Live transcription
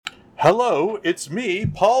Hello, it's me,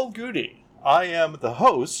 Paul Goody. I am the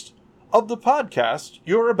host of the podcast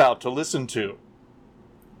you're about to listen to.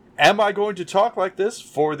 Am I going to talk like this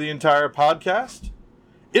for the entire podcast?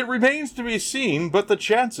 It remains to be seen, but the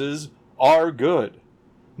chances are good.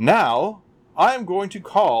 Now, I am going to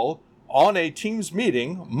call on a Teams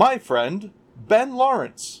meeting my friend,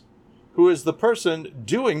 GudeLaurance, who is the person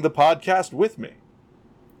doing the podcast with me.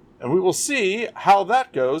 And we will see how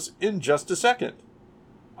that goes in just a second.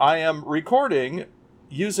 I am recording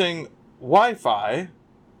using Wi-Fi,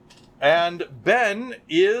 and Ben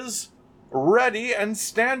is ready and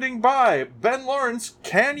standing by. GudeLaurance,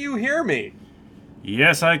 can you hear me?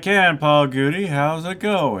 Yes, I can, Paul Goody. How's it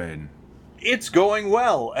going? It's going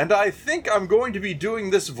well, and I think I'm going to be doing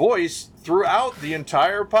this voice throughout the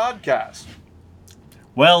entire podcast.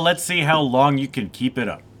 Well, let's see how long you can keep it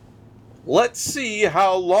up. Let's see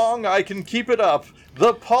how long I can keep it up.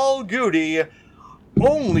 The Paul Goody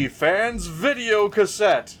OnlyFans video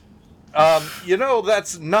cassette.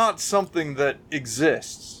 That's not something that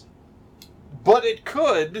exists. But it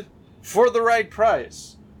could, for the right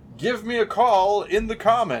price. Give me a call in the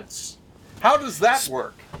comments. How does that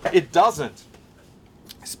work? It doesn't.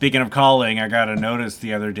 Speaking of calling, I got a notice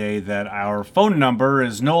the other day that our phone number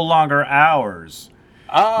is no longer ours.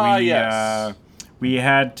 Yes.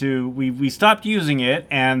 We stopped using it,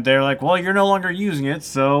 and they're like, well, you're no longer using it,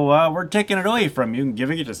 so we're taking it away from you and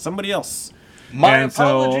giving it to somebody else. My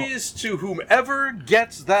apologies to whomever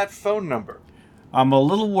gets that phone number. I'm a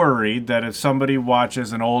little worried that if somebody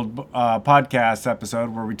watches an old podcast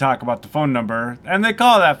episode where we talk about the phone number, and they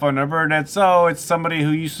call that phone number, and it's somebody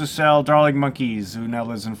who used to sell darling monkeys who now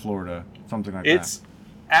lives in Florida. Something like that. It's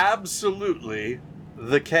absolutely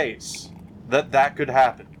the case that could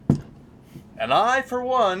happen. And I, for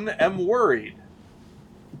one, am worried.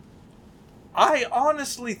 I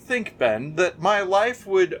honestly think, Ben, that my life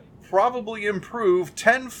would probably improve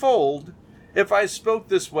tenfold if I spoke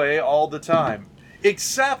this way all the time.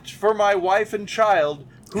 Except for my wife and child,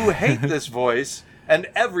 who hate this voice and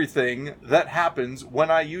everything that happens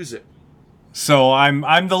when I use it. So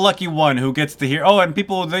I'm the lucky one who gets to hear, and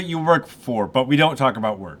people that you work for, but we don't talk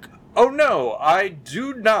about work. Oh no, I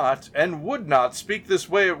do not and would not speak this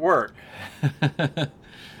way at work.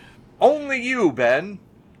 Only you, Ben.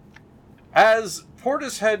 As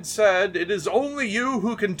Portishead said, it is only you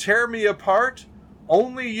who can tear me apart.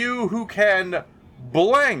 Only you who can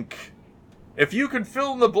blank. If you can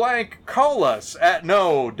fill in the blank, call us at...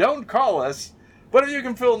 No, don't call us. But if you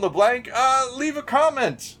can fill in the blank, leave a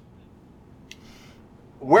comment.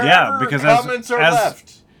 Wherever comments are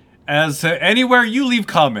left. Anywhere you leave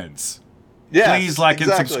comments, yes, please like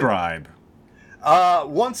exactly. and subscribe.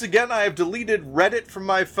 Once again, I have deleted Reddit from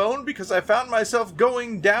my phone because I found myself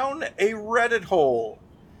going down a Reddit hole.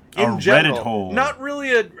 In general. Reddit hole. Not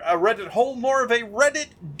really a Reddit hole, more of a Reddit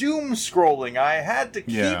doom scrolling. I had to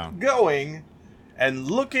keep going and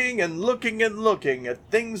looking and looking and looking at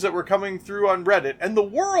things that were coming through on Reddit. And the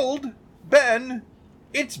world, Ben,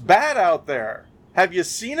 it's bad out there. Have you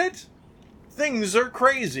seen it? Things are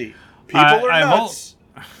crazy. People are nuts.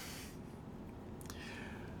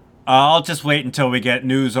 I'll just wait until we get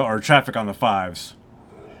news or traffic on the fives.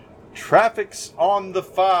 Traffic's on the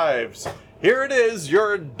fives. Here it is,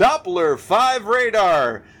 your Doppler 5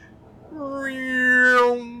 radar.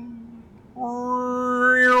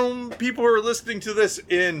 People who are listening to this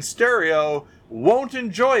in stereo won't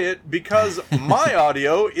enjoy it because my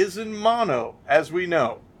audio is in mono, as we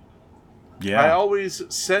know. Yeah. I always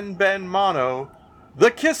send Ben mono, the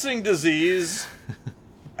kissing disease,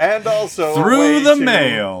 and also through the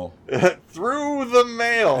mail. Through the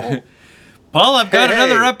mail. Paul, I've got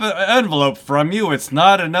another envelope from you. It's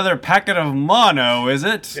not another packet of mono, is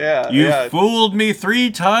it? Yeah. You fooled me 3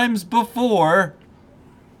 times before.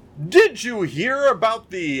 Did you hear about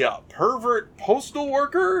the pervert postal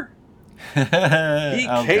worker? He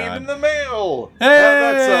came in the mail. Hey!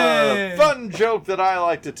 That's a fun joke that I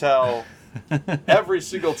like to tell every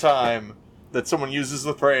single time that someone uses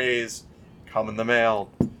the phrase, come in the mail.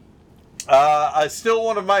 Still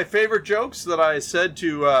one of my favorite jokes that I said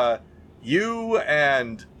to you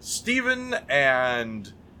and Steven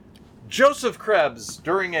and Joseph Krebs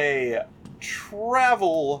during a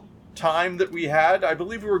travel time that we had. I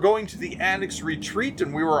believe we were going to the Annex Retreat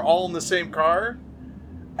and we were all in the same car.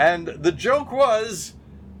 And the joke was,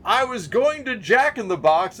 I was going to Jack in the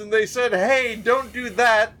Box and they said, hey, don't do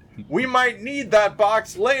that. We might need that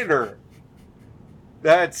box later.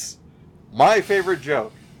 That's my favorite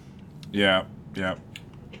joke. Yeah.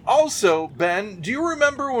 Also, Ben, do you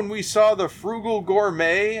remember when we saw the Frugal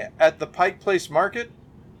Gourmet at the Pike Place Market?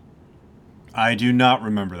 I do not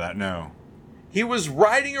remember that, no. He was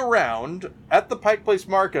riding around at the Pike Place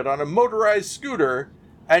Market on a motorized scooter,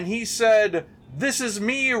 and he said, "This is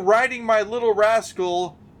me riding my little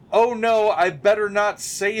rascal. Oh no, I better not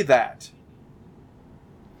say that."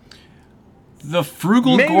 The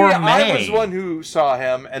Frugal Maybe Gourmet. I was the one who saw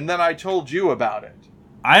him, and then I told you about it.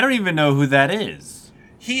 I don't even know who that is.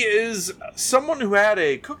 He is someone who had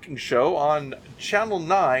a cooking show on Channel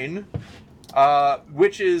 9,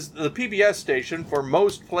 which is the PBS station for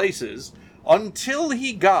most places, until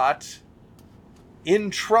he got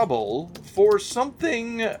in trouble for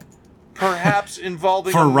something perhaps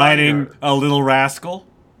involving For a riding minor. a little rascal?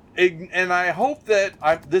 And I hope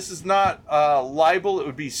that this is not libel, it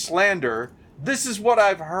would be slander. This is what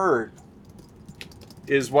I've heard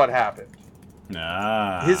is what happened.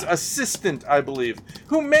 Ah. His assistant, I believe,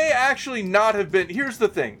 who may actually not have been... Here's the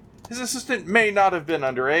thing. His assistant may not have been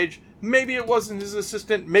underage. Maybe it wasn't his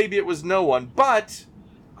assistant. Maybe it was no one. But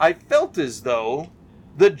I felt as though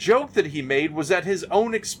the joke that he made was at his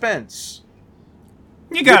own expense.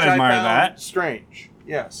 You gotta which admire I found that. strange.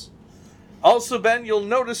 Yes. Also, Ben, you'll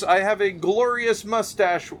notice I have a glorious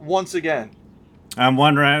mustache once again. I'm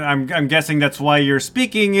wondering, I'm guessing that's why you're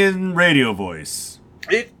speaking in radio voice.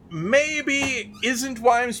 It maybe isn't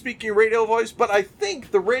why I'm speaking radio voice, but I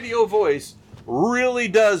think the radio voice really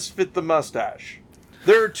does fit the mustache.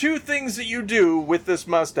 There are two things that you do with this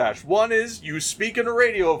mustache. One is you speak in a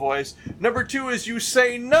radio voice. Number two is you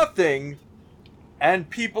say nothing, and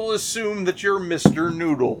people assume that you're Mr.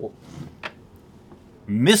 Noodle.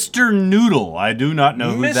 Mr. Noodle. I do not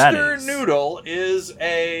know who that is. Mr. Noodle is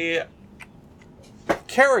a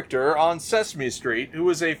character on Sesame Street who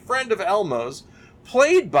is a friend of Elmo's,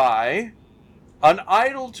 played by an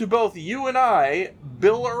idol to both you and I,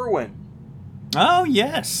 Bill Irwin. Oh,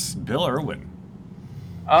 yes. Bill Irwin.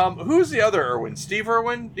 Who's the other Irwin? Steve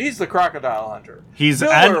Irwin? He's the crocodile hunter. He's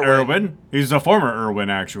Bill an Irwin. He's a former Irwin,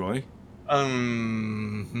 actually.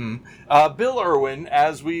 Bill Irwin,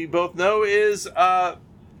 as we both know, is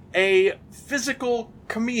a physical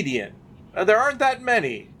comedian. There aren't that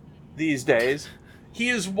many these days. He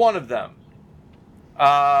is one of them.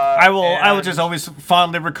 I will just always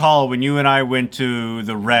fondly recall when you and I went to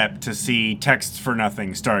the Rep to see Texts for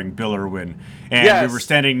Nothing starring Bill Irwin, and Yes. we were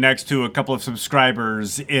standing next to a couple of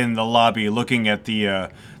subscribers in the lobby looking at the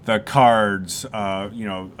cards,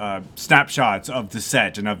 snapshots of the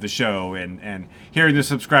set and of the show, and hearing the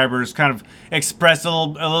subscribers kind of express a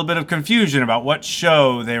little bit of confusion about what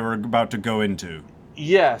show they were about to go into.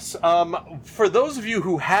 Yes. For those of you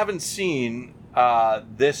who haven't seen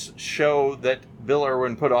this show that Bill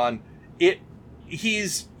Irwin put on,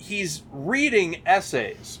 he's reading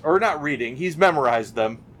essays, or not reading, he's memorized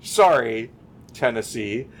them. Sorry,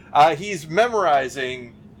 Tennessee. He's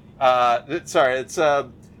memorizing. There's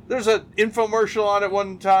an infomercial on it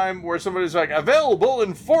one time where somebody's like, available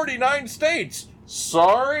in 49 states.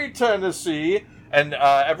 Sorry, Tennessee. And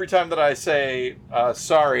every time that I say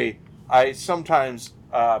sorry, I sometimes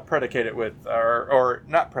predicate it with, or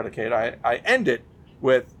not predicate, I end it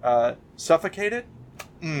with suffocate it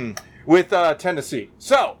with Tennessee.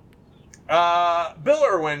 So, Bill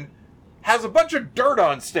Irwin has a bunch of dirt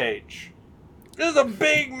on stage. There's a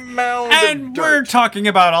big mound And of dirt. we're talking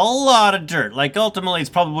about a lot of dirt. Like, ultimately, it's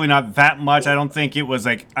probably not that much. I don't think it was,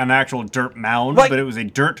 like, an actual dirt mound, but it was a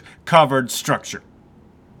dirt-covered structure.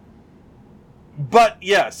 But,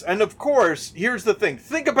 yes, and of course, here's the thing.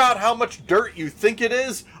 Think about how much dirt you think it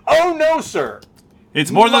is. Oh, no, sir. It's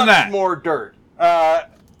more than that. Much more dirt.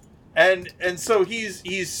 And so he's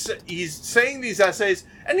saying these essays,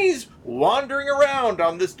 and he's wandering around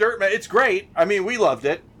on this dirt mound. It's great. I mean, we loved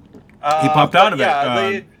it. He popped out of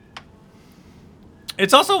it.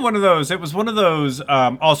 It's also one of those. It was one of those.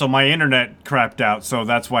 Also, my internet crapped out, so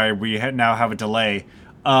that's why we now have a delay.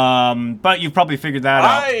 But you've probably figured that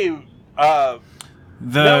out.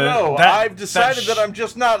 I've decided that I'm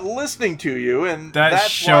just not listening to you, and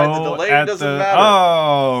that's why the delay doesn't matter.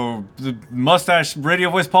 Oh, the mustache radio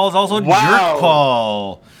voice Paul is also Jerk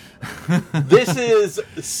Paul. This is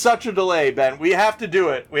such a delay, Ben. We have to do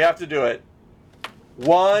it.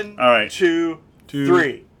 1, all right. 2,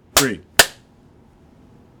 3. 3.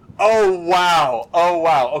 Oh,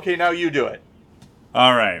 wow. Okay, now you do it.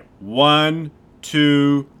 All right. 1,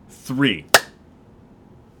 2, 3.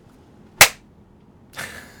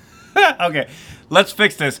 Okay, let's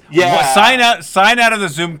fix this. Yeah. Sign out of the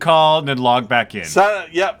Zoom call and then log back in.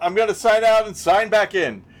 I'm going to sign out and sign back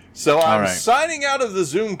in. So I'm right. signing out of the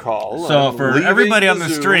Zoom call. So I'm for leaving everybody on the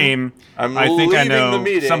Zoom. stream, I'm I think I leaving know the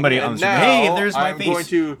meeting, somebody on and the stream. now Hey, there's my I'm face. going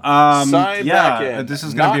to sign back in. This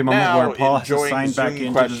is going to be a moment Not where now Paul has to enjoying sign back Zoom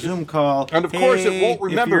into questions. the Zoom call. And of course, it won't If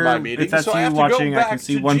remember my you're- meeting, if that's so I you have watching, to go I back can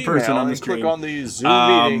see to one Gmail person on the and stream. click on the Zoom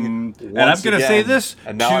meeting and I'm going to say this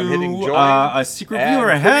and now I'm hitting to join. a secret viewer.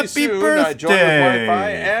 And Happy pretty soon birthday! I join with Wi-Fi,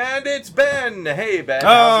 and it's Ben. Hey, Ben. Oh,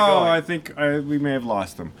 how's it going? I think we may have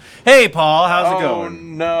lost him. Hey, Paul, how's it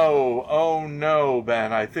going? Oh no,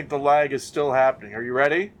 Ben. I think the lag is still happening. Are you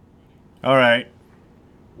ready? All right.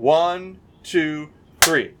 1, 2,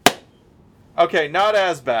 3. Okay, not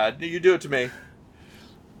as bad. You do it to me.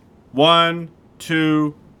 1,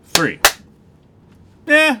 2, 3.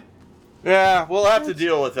 Yeah. Yeah, we'll have to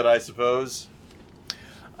deal with it, I suppose.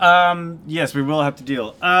 Yes, we will have to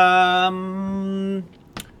deal. I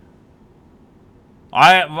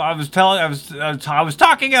was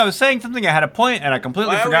saying something. I had a point, and I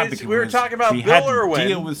completely forgot because we were talking about we Bill had to Irwin.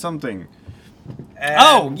 deal with something. And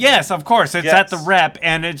Oh yes, of course. It's Yes. at the Rep,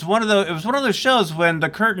 and it was one of those shows when the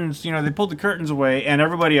curtains, they pulled the curtains away, and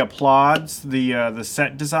everybody applauds the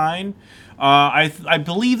set design. I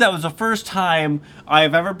believe that was the first time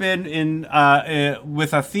I've ever been in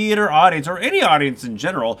with a theater audience or any audience in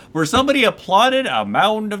general where somebody applauded a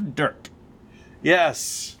mound of dirt.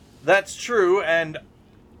 Yes, that's true. And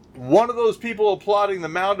one of those people applauding the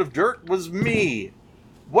mound of dirt was me.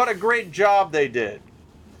 What a great job they did.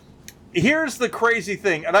 Here's the crazy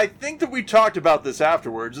thing, and I think that we talked about this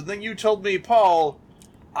afterwards, and then you told me, Paul,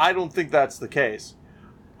 I don't think that's the case.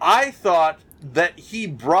 I thought that he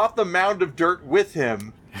brought the mound of dirt with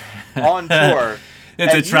him on tour.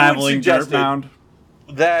 It's and a traveling dirt suggested mound.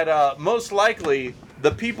 That most likely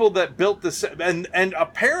the people that built this, and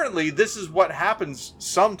apparently this is what happens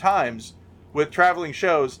sometimes with traveling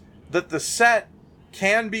shows, that the set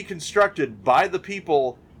can be constructed by the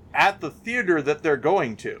people at the theater that they're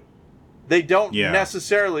going to. They don't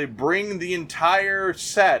necessarily bring the entire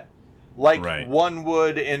set like one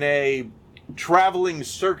would in a traveling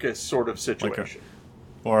circus sort of situation.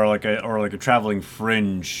 Or like a traveling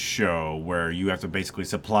fringe show where you have to basically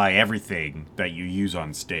supply everything that you use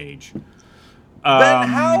on stage. Ben,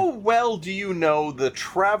 how well do you know the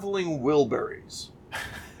traveling Wilburys?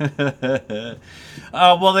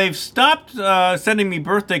 Well, they've stopped sending me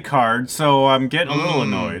birthday cards, so I'm getting a little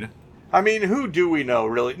annoyed. I mean, who do we know,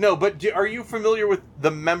 really? No, but are you familiar with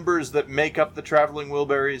the members that make up the Traveling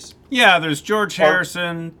Wilburys? Yeah, there's George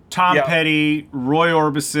Harrison, Tom Petty, Roy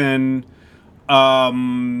Orbison,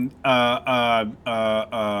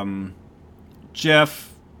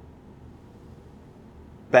 Jeff...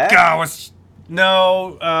 Beck?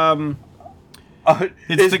 No,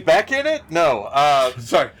 is Beck in it? No,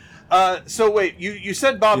 sorry. So wait, you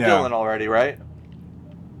said Bob Dylan already, right?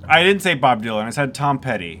 I didn't say Bob Dylan, I said Tom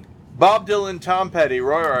Petty. Bob Dylan, Tom Petty,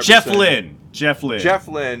 Roy Orbison. Jeff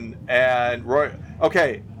Lynne, and Roy.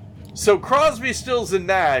 Okay, so Crosby, Stills, and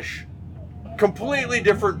Nash, completely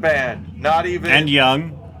different band. Not even. And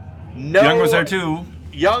Young. No, Young was there too.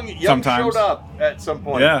 Young sometimes showed up at some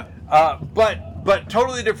point. Yeah. But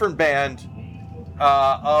totally different band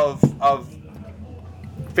of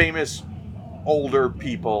famous older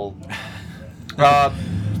people.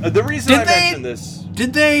 The reason I mentioned this.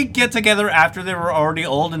 Did they get together after they were already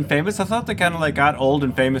old and famous? I thought they kind of got old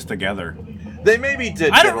and famous together. They maybe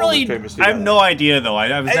did. I don't get old really. and famous I have together. no idea though.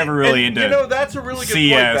 I was never really into. That's a really good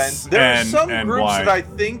CS point, Ben. There are some and groups Y. that I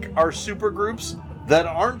think are super groups that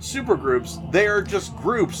aren't super groups. They are just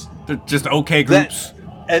groups. They're just okay groups.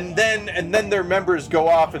 And then their members go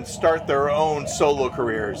off and start their own solo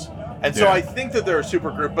careers. And so I think that they're a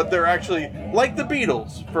super group, but they're actually like the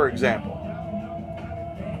Beatles, for example.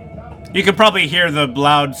 You could probably hear the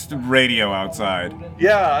loud radio outside.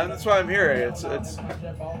 Yeah, and that's why I'm here.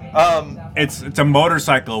 It's a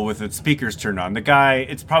motorcycle with its speakers turned on. The guy,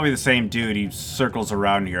 it's probably the same dude. He circles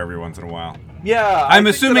around here every once in a while. Yeah, I'm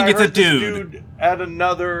assuming it's a dude. At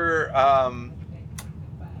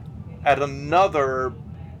another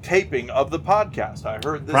taping of the podcast, I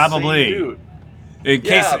heard this probably same dude.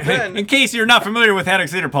 In case you're not familiar with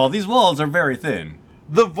Alexander Paul, these walls are very thin.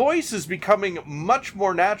 The voice is becoming much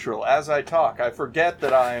more natural as I talk. I forget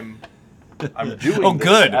that I'm doing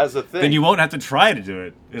this as a thing. Then you won't have to try to do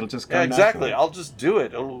it. It'll just come exactly. naturally. I'll just do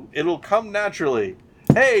it. It'll come naturally.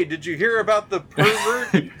 Hey, did you hear about the pervert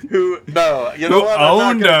who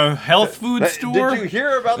owned a health food store? Did you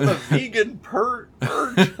hear about the vegan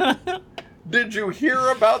pervert? Did you hear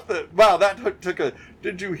about the... Wow, that took a...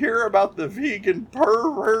 Did you hear about the vegan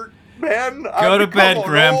pervert, man? Go to bed,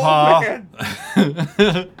 Grandpa.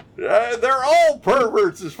 They're all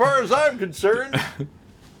perverts as far as I'm concerned.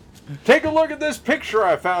 Take a look at this picture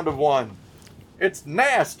I found of one. It's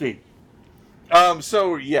nasty.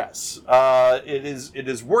 So yes, it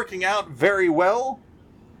is working out very well.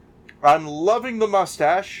 I'm loving the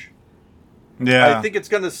mustache. Yeah. I think it's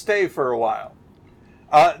going to stay for a while.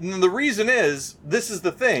 And the reason is, this is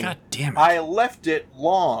the thing. God damn it. I left it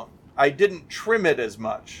long. I didn't trim it as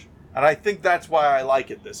much. And I think that's why I like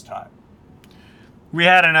it this time. We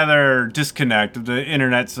had another disconnect. The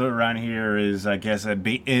internet around here is, I guess,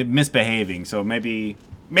 misbehaving. So maybe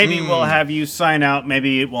we'll have you sign out.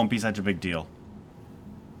 Maybe it won't be such a big deal.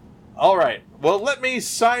 All right. Well, let me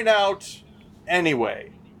sign out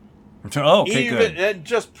anyway. Oh, okay, good. And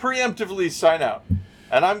just preemptively sign out.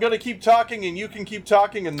 And I'm going to keep talking, and you can keep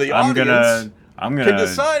talking, and the audience I'm gonna can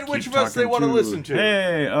decide which of us they want to listen to.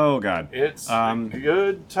 Hey, oh God. It's a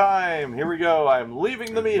good time. Here we go. I'm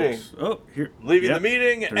leaving the meeting. Leaving the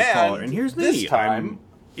meeting, and here's this me. time...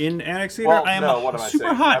 In Annexator, Well, I am what am I super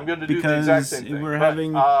saying? hot I'm going to do because the exact same thing. we're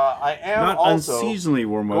having I am not also unseasonally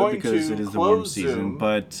warm weather going because to it is the warm close season, Zoom,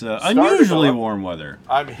 but unusually up. warm weather.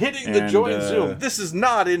 I'm hitting the join Zoom. This is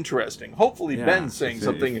not interesting. Hopefully Ben's saying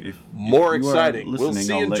something more exciting. We'll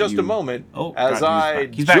see in just a moment as I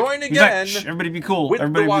join again Everybody be cool. with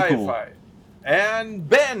Everybody the be cool. Wi-Fi. And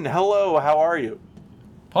Ben, hello, how are you?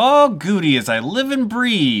 Paul Goody, as I live and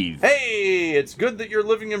breathe. Hey, it's good that you're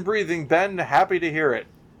living and breathing, Ben. Happy to hear it.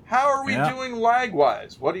 How are we doing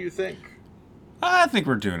lag-wise? What do you think? I think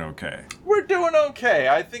we're doing okay. We're doing okay.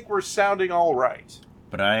 I think we're sounding all right.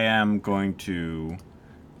 But I am going to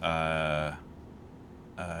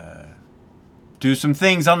do some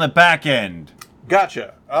things on the back end.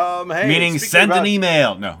 Gotcha. Hey, meaning send an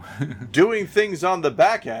email. No. Doing things on the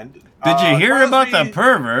back end. Did you hear about the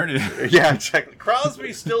pervert? Yeah, exactly.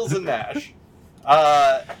 Crosby, Stills, and Nash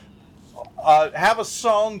have a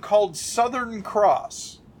song called Southern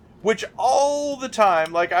Cross, which all the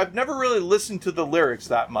time, like, I've never really listened to the lyrics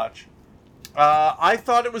that much. I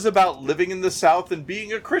thought it was about living in the South and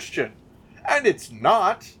being a Christian. And it's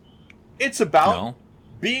not. It's about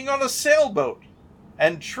being on a sailboat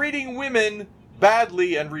and treating women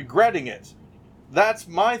badly and regretting it. That's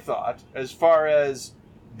my thought as far as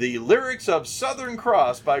the lyrics of Southern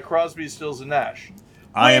Cross by Crosby, Stills, and Nash.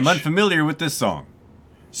 I am unfamiliar with this song.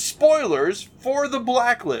 Spoilers for The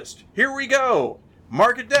Blacklist. Here we go.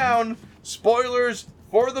 Mark it down. Spoilers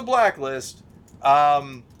for The Blacklist.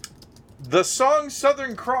 The song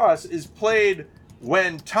Southern Cross is played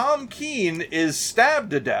when Tom Keene is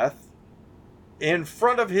stabbed to death in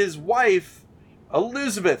front of his wife,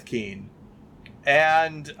 Elizabeth Keene.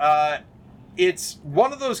 And it's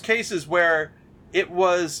one of those cases where it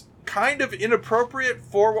was kind of inappropriate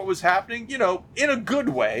for what was happening, you know, in a good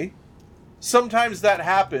way. Sometimes that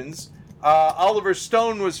happens. Oliver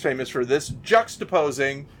Stone was famous for this,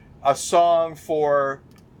 juxtaposing a song for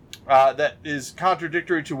that is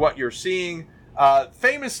contradictory to what you're seeing.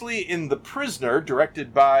 Famously in The Prisoner,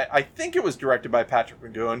 I think it was directed by Patrick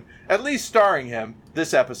McGowan, at least starring him,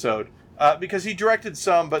 this episode, because he directed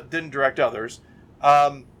some but didn't direct others.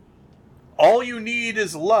 All You Need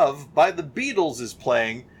Is Love by the Beatles is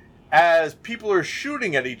playing as people are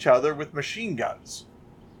shooting at each other with machine guns.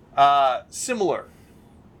 Similar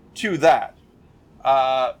to that.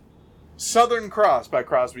 Southern Cross by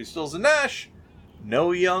Crosby, Stills, and Nash.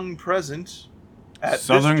 No young present at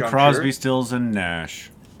Southern this juncture. Crosby, Stills, and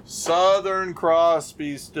Nash. Southern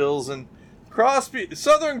Crosby, Stills, and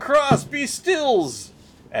Southern Crosby, Stills,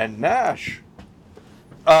 and Nash.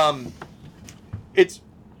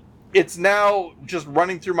 It's now just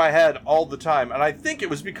running through my head all the time, and I think it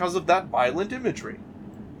was because of that violent imagery.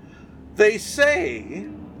 They say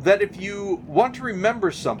that if you want to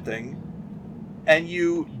remember something and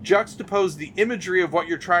you juxtapose the imagery of what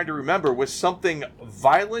you're trying to remember with something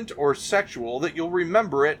violent or sexual, that you'll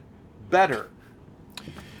remember it better.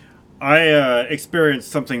 I experienced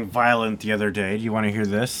something violent the other day. Do you want to hear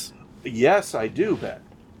this? Yes, I do, Ben.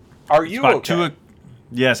 Are you okay?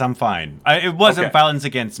 Yes, I'm fine. It wasn't violence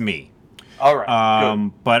against me. All right.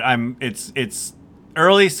 Good. But it's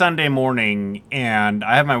early Sunday morning, and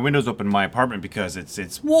I have my windows open in my apartment because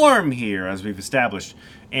it's warm here, as we've established,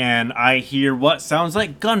 and I hear what sounds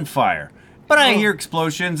like gunfire. But I hear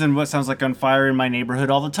explosions and what sounds like gunfire in my neighborhood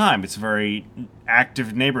all the time. It's a very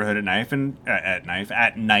active neighborhood at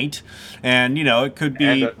night, and you know it could be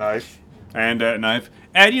and at night.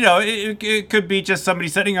 And, you know, it could be just somebody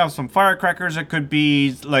setting off some firecrackers. It could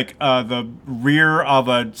be, like, the rear of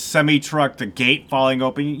a semi-truck, the gate falling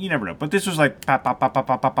open. You never know. But this was like pop, pop, pop, pop,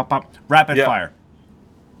 pop, pop, pop, pop, rapid fire.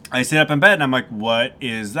 I sit up in bed, and I'm like, what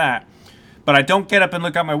is that? But I don't get up and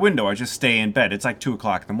look out my window. I just stay in bed. It's like 2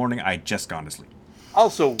 o'clock in the morning. I had just gone to sleep.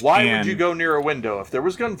 Also, why would you go near a window if there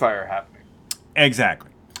was gunfire happening? Exactly.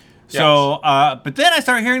 Yes. So, but then I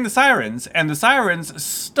started hearing the sirens, and the sirens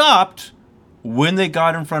stopped when they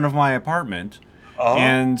got in front of my apartment. Oh.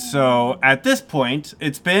 And so at this point,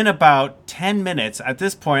 it's been about 10 minutes. At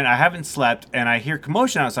this point, I haven't slept, and I hear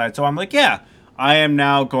commotion outside. So I'm like, yeah, I am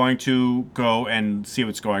now going to go and see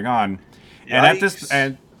what's going on.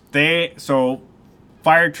 Yikes. So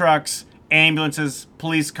fire trucks, ambulances,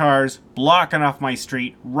 police cars blocking off my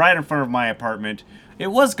street right in front of my apartment.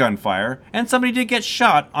 It was gunfire, and somebody did get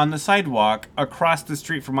shot on the sidewalk across the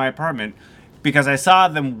street from my apartment because I saw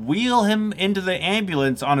them wheel him into the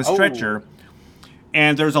ambulance on a stretcher.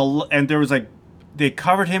 And there was they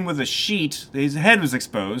covered him with a sheet. His head was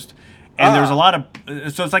exposed, and there was a lot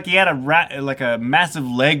of. So it's like he had a massive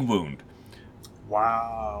leg wound.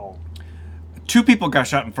 Wow. 2 people got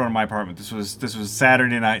shot in front of my apartment. This was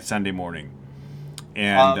Saturday night, Sunday morning,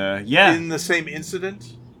 and in the same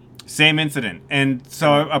incident. Same incident. And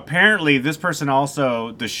so apparently this person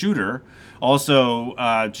also, the shooter, also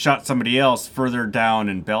shot somebody else further down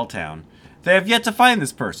in Belltown. They have yet to find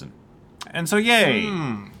this person. And so, yay.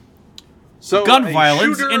 So gun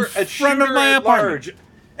violence in front of my apartment.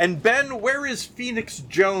 And Ben, where is Phoenix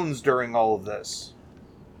Jones during all of this?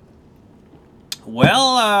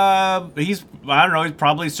 Well, he's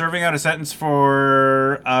probably serving out a sentence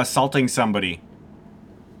for assaulting somebody.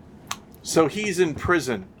 So he's in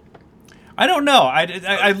prison. I don't know.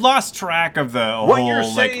 I lost track of the whole... What you're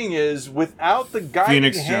saying is, without the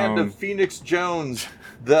guiding hand of Phoenix Jones,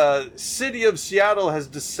 the city of Seattle has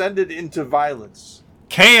descended into violence.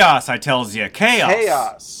 Chaos, I tells you.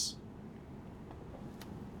 Chaos.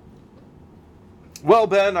 Well,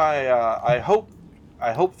 Ben, I hope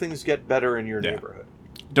things get better in your neighborhood.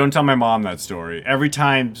 Don't tell my mom that story. Every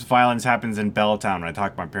time violence happens in Belltown, when I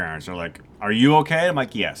talk to my parents, they're like, "Are you okay?" I'm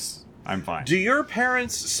like, "Yes. I'm fine." Do your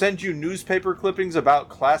parents send you newspaper clippings about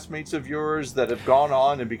classmates of yours that have gone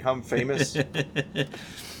on and become famous?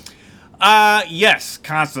 Yes,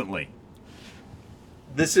 constantly.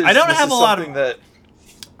 I don't have a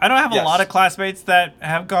lot of classmates that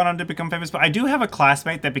have gone on to become famous, but I do have a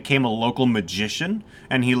classmate that became a local magician,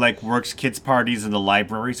 and he works kids' parties in the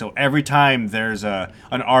library. So every time there's an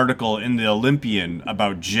article in the Olympian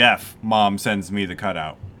about Jeff, Mom sends me the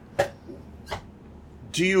cutout.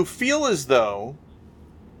 Do you feel as though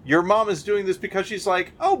your mom is doing this because she's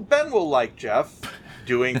like, oh, Ben will like Jeff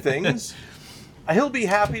doing things. He'll be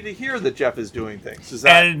happy to hear that Jeff is doing things.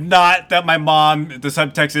 And not that my mom, the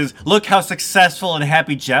subtext is, look how successful and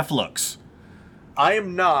happy Jeff looks. I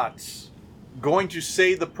am not going to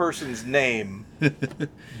say the person's name,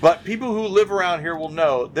 but people who live around here will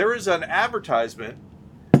know there is an advertisement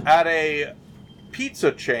at a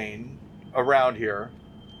pizza chain around here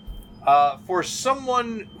for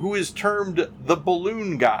someone who is termed the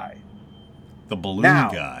balloon guy. The balloon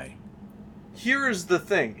guy. Here's the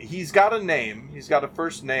thing. He's got a name. He's got a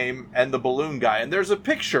first name and the balloon guy. And there's a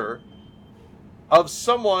picture of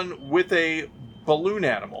someone with a balloon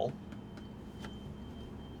animal.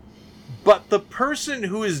 But the person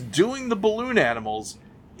who is doing the balloon animals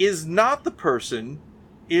is not the person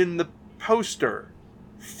in the poster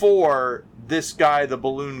for this guy, the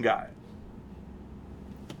balloon guy.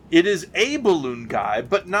 It is a balloon guy,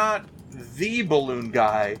 but not the balloon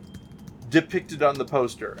guy depicted on the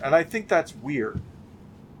poster. And I think that's weird.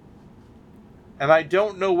 And I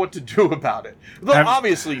don't know what to do about it. Though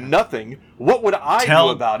obviously nothing. What would I do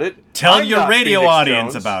about it? Tell your radio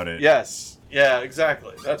audience about it. Yes. Yeah,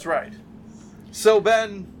 exactly. That's right. So,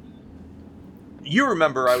 Ben, you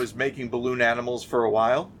remember I was making balloon animals for a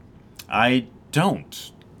while? I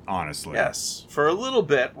don't, honestly. Yes. For a little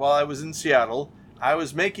bit, while I was in Seattle, I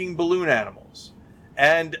was making balloon animals.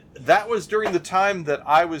 And that was during the time that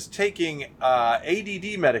I was taking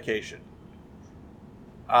ADD medication.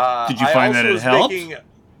 Did you find that it helped?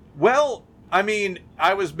 Well, I mean,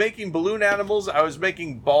 I was making balloon animals. I was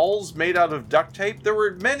making balls made out of duct tape. There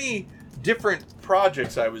were many different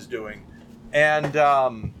projects I was doing. And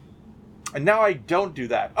now I don't do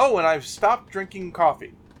that. Oh, and I've stopped drinking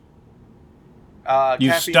coffee.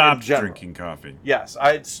 You stopped drinking coffee? Yes,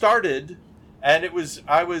 I had started... And it was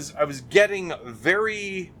I was getting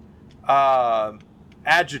very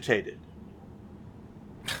agitated.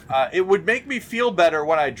 It would make me feel better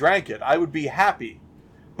when I drank it. I would be happy.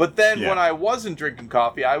 But then when I wasn't drinking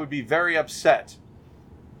coffee, I would be very upset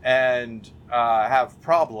and have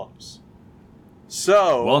problems.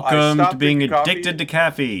 So welcome to being addicted to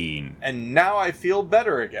caffeine. And now I feel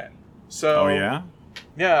better again. So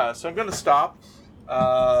yeah, so I'm going to stop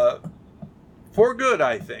for good,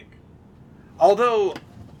 I think. Although,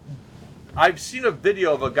 I've seen a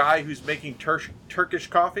video of a guy who's making Turkish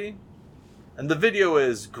coffee, and the video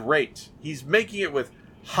is great. He's making it with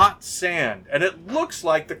hot sand, and it looks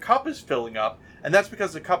like the cup is filling up, and that's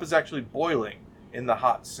because the cup is actually boiling in the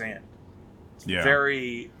hot sand. It's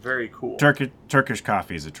very, very cool. Turkish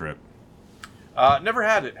coffee is a trip. Never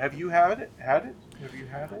had it. Have you had it? Have you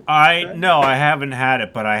had it? No, I haven't had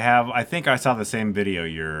it, but I have. I think I saw the same video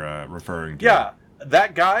you're referring to. Yeah,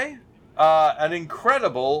 that guy, an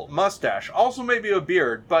incredible mustache. Also maybe a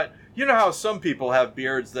beard, but you know how some people have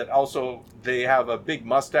beards that also they have a big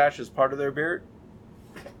mustache as part of their beard?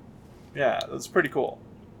 Yeah, that's pretty cool.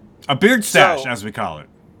 A beard stash, as we call it.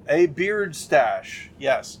 A beard stash,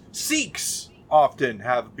 yes. Sikhs often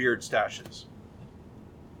have beard stashes.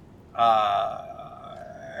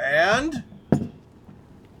 And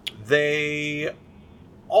they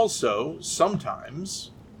also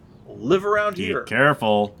sometimes live around here. Be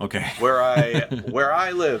careful. Okay. where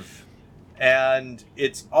I live. And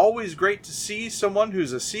it's always great to see someone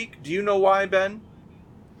who's a Sikh. Do you know why, Ben?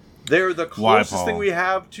 They're the closest thing we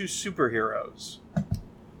have to superheroes.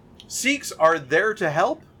 Sikhs are there to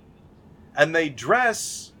help, and they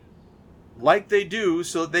dress like they do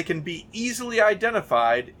so that they can be easily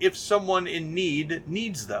identified if someone in need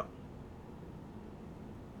needs them.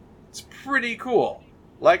 It's pretty cool.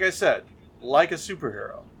 Like I said, like a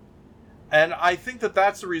superhero. And I think that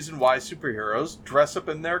that's the reason why superheroes dress up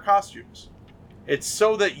in their costumes. It's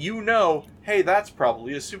so that you know, hey, that's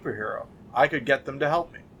probably a superhero. I could get them to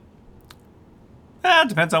help me. It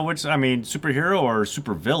depends on which, superhero or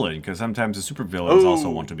supervillain, because sometimes the supervillains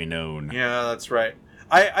also want to be known. Yeah, that's right.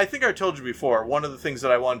 I think I told you before, one of the things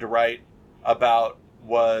that I wanted to write about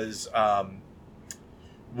was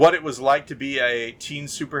what it was like to be a teen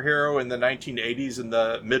superhero in the 1980s in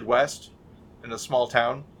the Midwest, in a small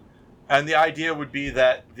town. And the idea would be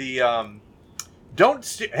that hey,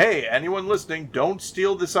 anyone listening, don't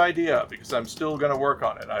steal this idea, because I'm still going to work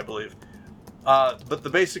on it, I believe. But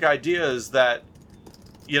the basic idea is that,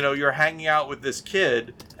 you're hanging out with this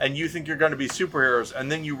kid, and you think you're going to be superheroes, and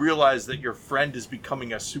then you realize that your friend is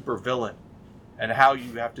becoming a supervillain, and how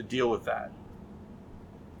you have to deal with that.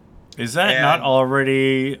 Is that not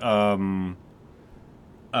already when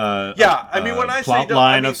I say plot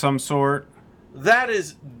line of some sort? That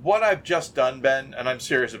is what I've just done, Ben, and I'm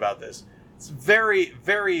serious about this. It's very,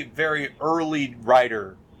 very, very early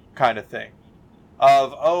writer kind of thing.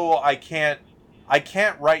 Of, I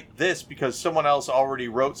can't write this because someone else already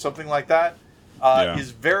wrote something like that.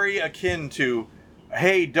 Is very akin to,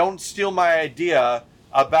 hey, don't steal my idea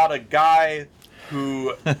about a guy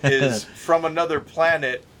who is from another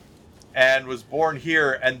planet and was born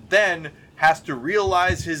here and then has to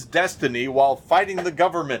realize his destiny while fighting the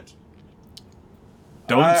government.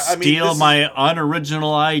 Don't steal my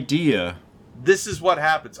unoriginal idea. This is what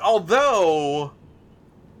happens. Although,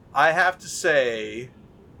 I have to say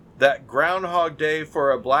that Groundhog Day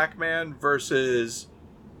for a black man versus,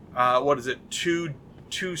 two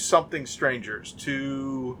something strangers?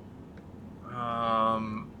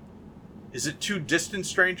 Is it two distant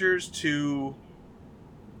strangers? Don't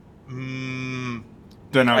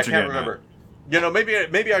know what I can't remember.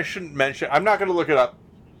 Maybe I shouldn't mention. I'm not going to look it up.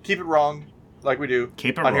 Keep it wrong, like we do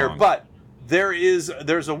on here. But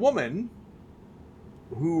there's a woman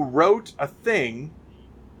who wrote a thing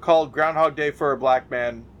called Groundhog Day for a Black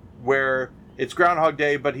Man, where it's Groundhog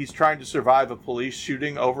Day, but he's trying to survive a police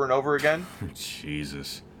shooting over and over again.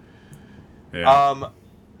 Jesus. Yeah.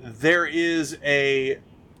 There is an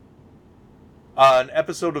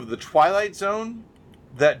episode of The Twilight Zone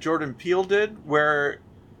that Jordan Peele did, where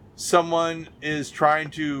someone is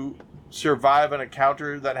trying to survive an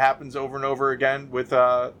encounter that happens over and over again with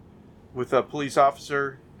a police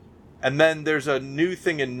officer. And then there's a new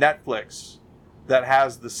thing in Netflix that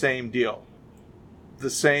has the same deal. The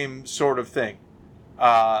same sort of thing.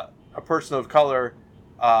 A person of color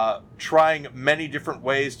trying many different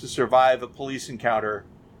ways to survive a police encounter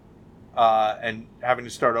and having to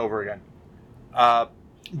start over again.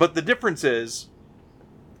 But the difference is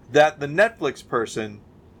that the Netflix person,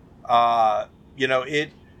 every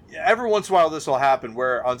once in a while this will happen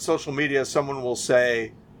where on social media someone will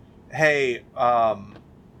say, hey,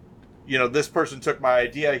 this person took my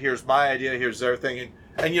idea, here's my idea, here's their thing,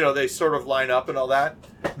 and they sort of line up and all that.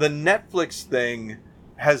 The Netflix thing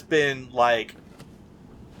has been,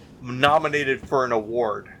 nominated for an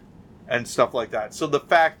award and stuff like that. So the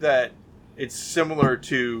fact that it's similar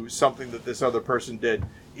to something that this other person did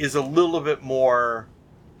is a little bit more,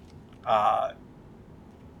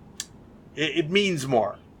 it means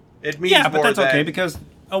more. It means more. Yeah, but that's okay, because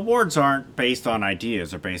awards aren't based on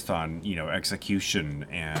ideas; they're based on execution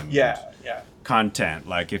and content.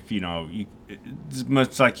 Like if it's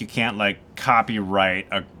much like you can't like copyright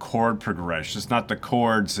a chord progression. It's not the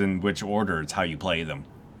chords in which order, it's how you play them.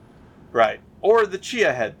 Right. Or the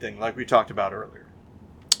Chia Head thing, like we talked about earlier.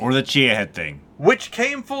 Or the Chia Head thing. Which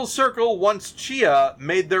came full circle once Chia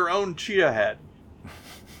made their own Chia Head.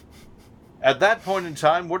 At that point in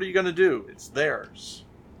time, what are you going to do? It's theirs.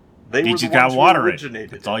 They You were just the ones gotta water who it. originated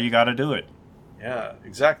That's all you gotta do it. Yeah,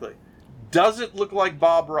 exactly. Does it look like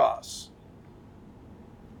Bob Ross?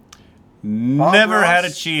 Never had a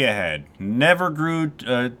Ross? chia head. Never grew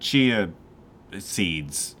chia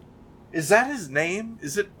seeds. Is that his name?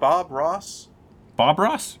 Is it Bob Ross? Bob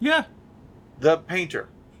Ross? Yeah. The painter.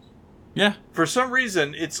 Yeah. For some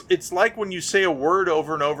reason, it's like when you say a word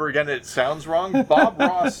over and over again, it sounds wrong. Bob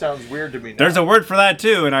Ross sounds weird to me now. There's a word for that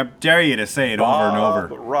too, and I dare you to say it over and over.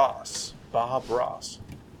 Bob Ross. Bob Ross.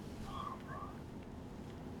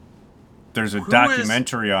 There's a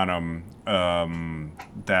documentary on him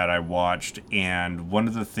that I watched, and one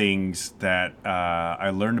of the things that I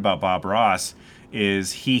learned about Bob Ross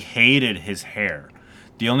is he hated his hair.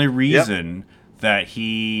 The only reason that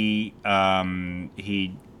he permed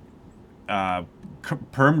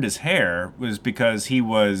his hair was because he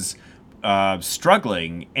was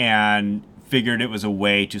struggling and figured it was a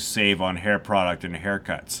way to save on hair product and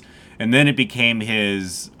haircuts. And then it became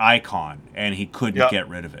his icon, and he couldn't get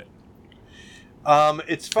rid of it.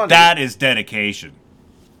 It's funny. That is dedication.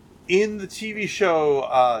 In the TV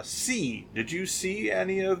show C, did you see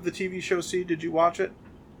any of the TV show C? Did you watch it?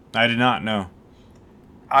 I did not know.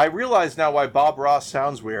 I realize now why Bob Ross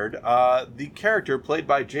sounds weird. The character played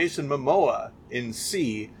by Jason Momoa in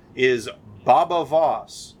C is Baba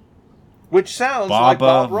Voss, which sounds like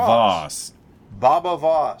Bob Ross. Baba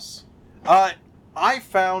Voss. I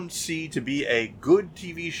found C to be a good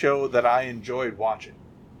TV show that I enjoyed watching.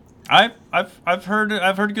 I've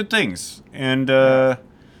heard good things, and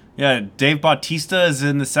Dave Bautista is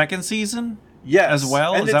in the second season. Yes, as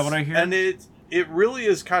well. Is that what I hear? And it really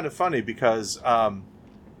is kind of funny because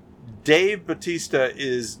Dave Bautista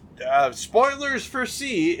is spoilers for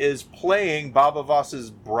C is playing Baba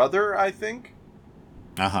Voss's brother, I think.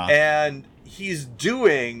 And he's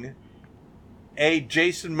doing a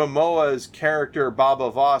Jason Momoa's character Baba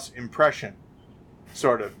Voss impression,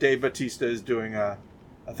 sort of. Dave Bautista is doing a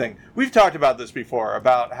thing. We've talked about this before,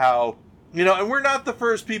 about how, and we're not the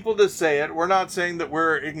first people to say it. We're not saying that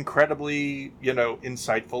we're incredibly,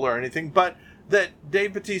 insightful or anything, but that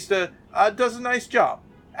Dave Bautista does a nice job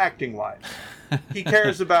acting-wise. He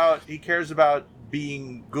cares about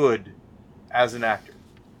being good as an actor.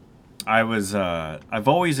 I've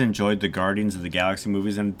always enjoyed the Guardians of the Galaxy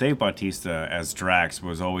movies, and Dave Bautista as Drax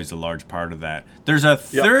was always a large part of that. There's a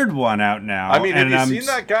third one out now. I mean, have you seen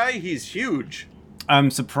that guy? He's huge. I'm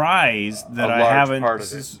surprised that I haven't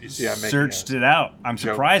searched it out. I'm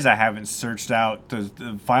surprised I haven't searched out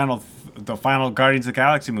the final Guardians of the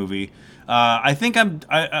Galaxy movie. I think I'm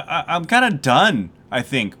kind of done. I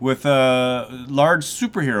think with large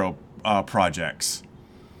superhero projects.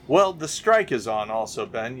 Well, the strike is on also,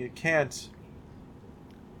 Ben. You can't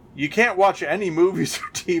watch any movies or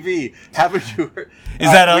TV. Haven't you?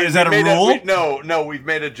 Is that a rule? No, we've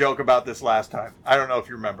made a joke about this last time. I don't know if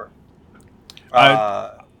you remember.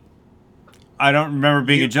 I don't remember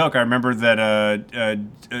being a joke. I remember that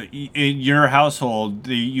in your household,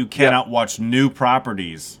 you cannot watch new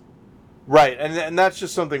properties. Right, and that's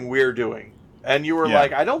just something we're doing. And you were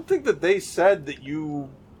like, I don't think that they said that you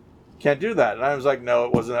can't do that. And I was like, no,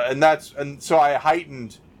 it wasn't. And so I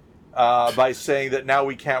heightened by saying that now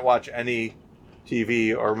we can't watch any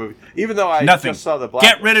TV or movie, even though I just saw the Black.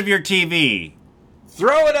 Get rid of your TV.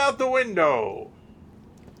 Throw it out the window.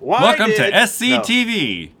 Welcome to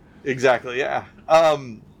SCTV. No. Exactly, yeah.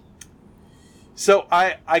 So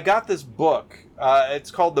I got this book.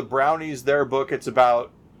 It's called The Brownies Their Book. It's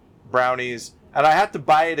about brownies. And I had to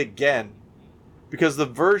buy it again. Because the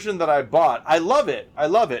version that I bought, I love it.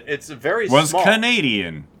 It's very small. Was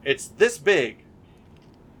Canadian. It's this big.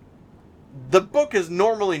 The book is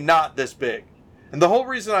normally not this big. And the whole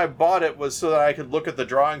reason I bought it was so that I could look at the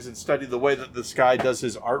drawings and study the way that this guy does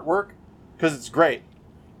his artwork. Because it's great.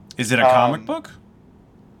 Is it a comic book?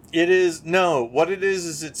 It is. No. What it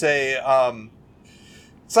is it's a...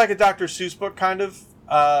 it's like a Dr. Seuss book, kind of.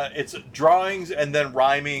 It's drawings and then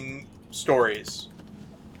rhyming stories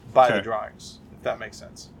by the drawings. If that makes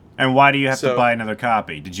sense. And why do you have to buy another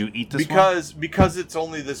copy? Did you eat this one? Because it's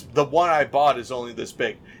only this. The one I bought is only this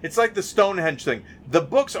big. It's like the Stonehenge thing. The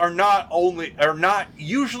books are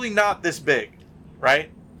usually not this big, right?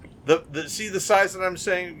 See the size that I'm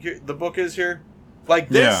saying the book is here, like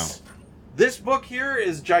this. This book here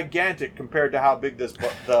is gigantic compared to how big this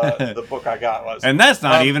book, the book I got was. And that's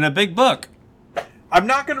not even a big book. I'm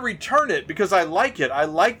not going to return it because I like it. I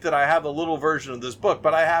like that I have a little version of this book,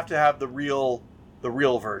 but I have to have the real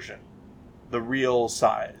version, the real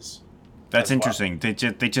size. That's interesting. Well.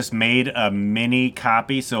 They just made a mini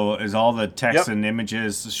copy, so is all the text and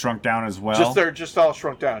images shrunk down as well? They're just all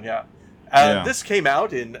shrunk down, yeah. This came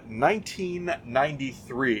out in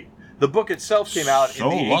 1993. The book itself came out in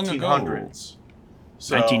the 1800s.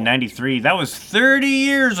 So, 1993. That was 30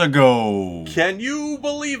 years ago. Can you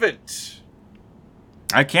believe it?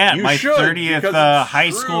 I can't. My 30th high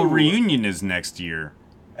school reunion is next year.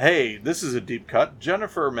 Hey, this is a deep cut.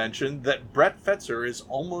 Jennifer mentioned that Brett Fetzer is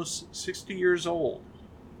almost 60 years old.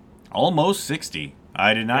 Almost 60?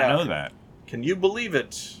 I did not know that. Can you believe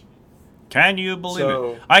it? Can you believe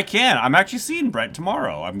it? I can. I'm actually seeing Brett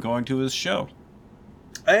tomorrow. I'm going to his show.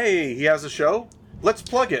 Hey, he has a show? Let's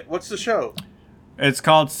plug it. What's the show? It's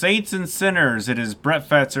called Saints and Sinners. It is Brett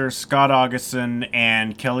Fetzer, Scott Augustin,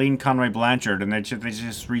 and Colleen Conway Blanchard, and they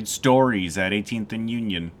just read stories at 18th and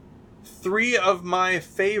Union. 3 of my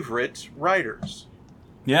favorite writers.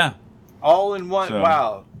 Yeah. All in one. So,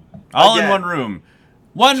 wow. All in one room.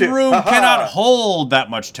 One room cannot hold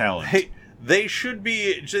that much talent. Hey, they should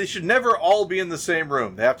never all be in the same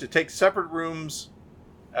room. They have to take separate rooms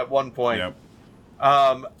at one point. Yep.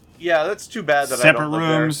 Yeah, that's too bad that separate I don't live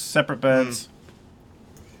rooms, there. Separate beds.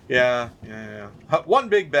 Yeah. One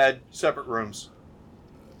big bed, separate rooms.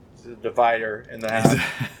 It's a divider in the house.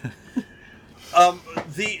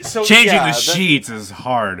 Changing the sheets is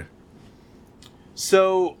hard.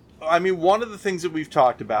 So, I mean, one of the things that we've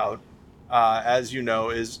talked about, as you know,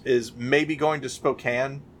 is maybe going to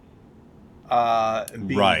Spokane,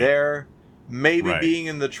 being there, maybe being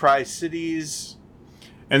in the Tri-Cities.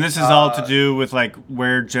 And this is all to do with, like,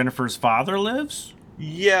 where Jennifer's father lives?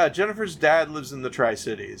 Yeah, Jennifer's dad lives in the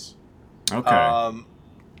Tri-Cities. Okay.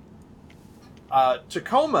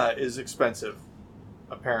 Tacoma is expensive,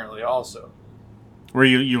 apparently, also. Were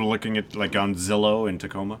you looking at, like, on Zillow in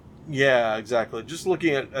Tacoma? Yeah, exactly. Just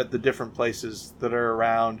looking at the different places that are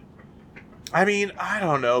around. I mean, I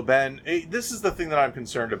don't know, Ben. This is the thing that I'm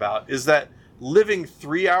concerned about, is that living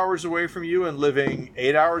 3 hours away from you and living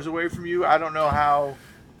 8 hours away from you, I don't know how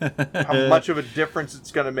much of a difference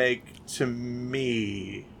it's going to make to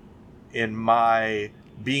me in my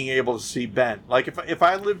being able to see Ben. Like, if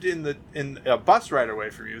I lived in a bus ride away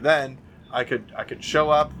from you, then I could show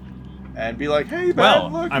up and be like, "Hey,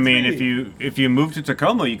 Ben, look, I mean, if you move to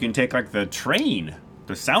Tacoma, you can take, like, the train,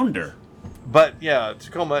 the Sounder. But yeah,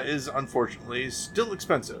 Tacoma is unfortunately still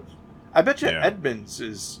expensive. I bet you Edmonds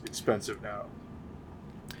is expensive now.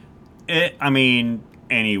 I mean,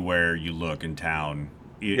 anywhere you look in town,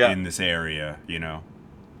 in this area, you know.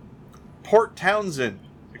 Port Townsend,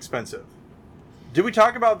 expensive. Did we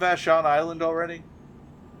talk about Vashon Island already?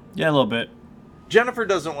 Yeah, a little bit. Jennifer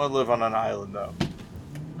doesn't want to live on an island, though.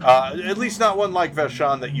 At least not one like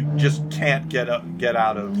Vashon that you just can't get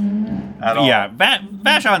out of at all. Yeah,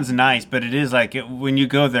 Vashon's nice, but it is like when you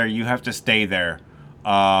go there, you have to stay there.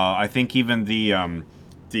 I think even the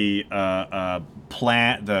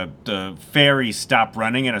ferries stop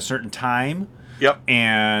running at a certain time. Yep.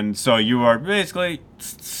 And so you are basically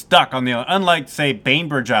stuck on the island. Unlike, say,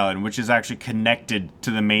 Bainbridge Island, which is actually connected to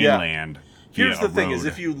the mainland. Yeah. Here's the thing: is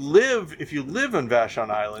if you live on Vashon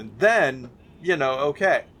Island, then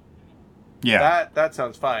okay. Yeah. That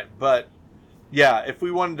sounds fine. But yeah, if we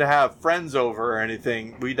wanted to have friends over or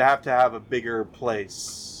anything, we'd have to have a bigger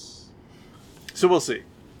place. So we'll see.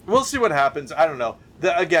 We'll see what happens. I don't know.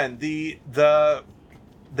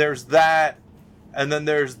 There's that, and then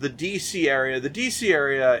there's the DC area. The DC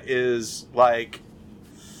area is like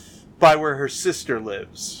by where her sister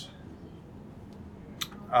lives.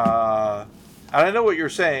 And I know what you're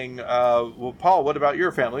saying. Well, Paul, what about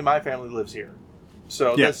your family? My family lives here.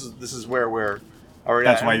 So this is where we're already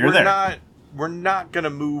at. That's why you're there. We're not going to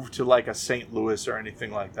move to like a St. Louis or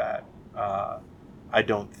anything like that. I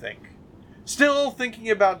don't think. Still thinking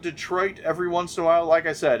about Detroit every once in a while. Like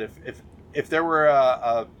I said, if there were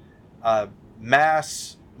a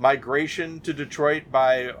mass migration to Detroit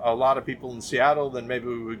by a lot of people in Seattle, then maybe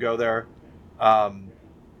we would go there. But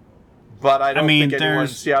I don't think anyone in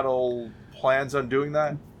Seattle plans on doing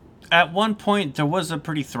that. At one point, there was a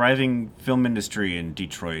pretty thriving film industry in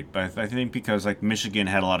Detroit, but I think because like Michigan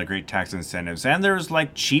had a lot of great tax incentives, and there was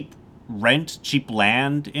like cheap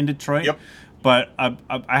land in Detroit. Yep. But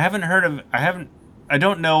I haven't heard of. I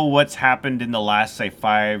don't know what's happened in the last, say,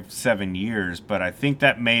 5-7 years, but I think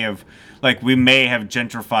that we may have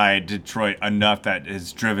gentrified Detroit enough that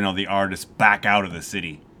has driven all the artists back out of the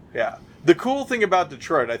city. Yeah. The cool thing about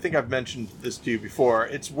Detroit, I think I've mentioned this to you before,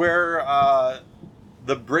 it's where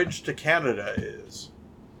the bridge to Canada is.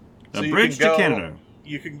 The bridge to Canada.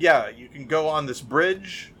 You can go on this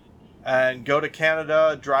bridge and go to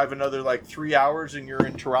Canada, drive another like 3 hours, and you're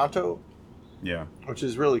in Toronto. Yeah. Which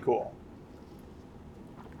is really cool.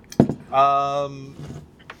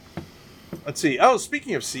 Let's see. Oh,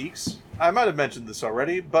 speaking of Sikhs, I might have mentioned this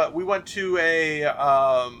already, but we went to a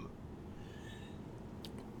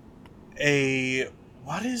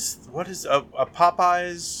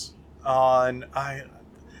Popeyes on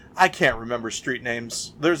I can't remember street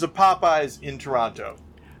names. There's a Popeyes in Toronto.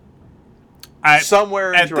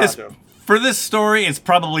 Somewhere in Toronto. For this story, it's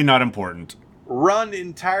probably not important. Run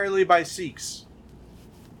entirely by Sikhs.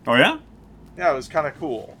 Oh, yeah? Yeah, it was kind of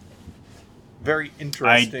cool. Very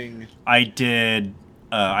interesting.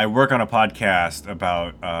 I work on a podcast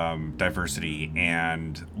about diversity,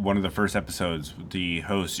 and one of the first episodes, the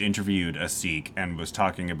host interviewed a Sikh and was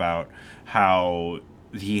talking about how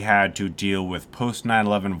he had to deal with post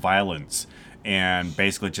 9/11 violence, and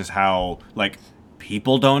basically just how, like,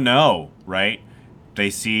 people don't know, right? They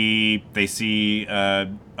see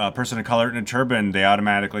a person of color in a turban, they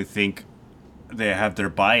automatically think they have their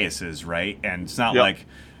biases, right? And it's not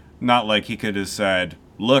like he could have said,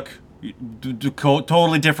 "Look,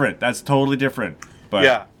 totally different. That's totally different." But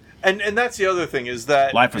yeah, and that's the other thing is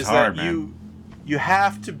that life is hard, man. You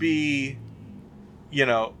have to be,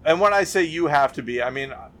 and when I say you have to be, I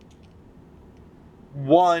mean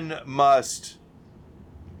one must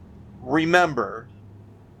remember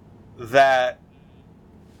that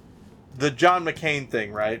the John McCain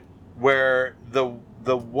thing, right, where the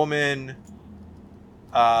woman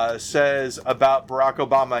says about Barack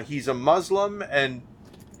Obama, he's a Muslim, and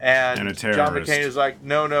a terrorist. John McCain is like,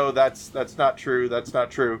 no, that's not true. That's not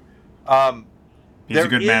true. He's a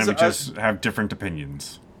good man. We just have different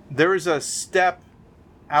opinions. There is a step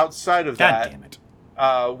outside of God that, damn it.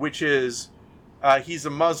 Which is he's a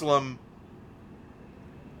Muslim,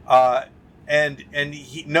 and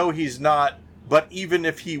he's not. But even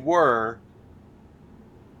if he were,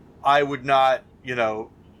 I would not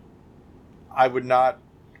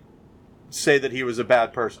say that he was a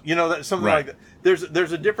bad person. Something right. like that.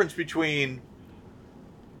 There's a difference between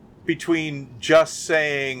just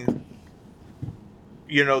saying,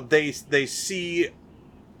 they see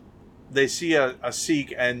a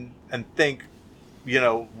Sikh and think,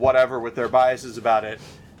 whatever with their biases about it,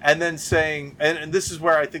 and then saying, and this is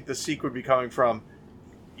where I think the Sikh would be coming from,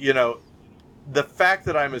 the fact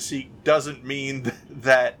that I'm a Sikh doesn't mean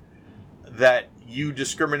that you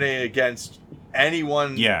discriminate against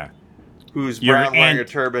anyone who's brown wearing a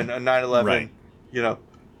turban, a 9/11, right.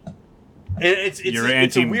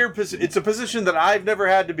 It's a weird position. It's a position that I've never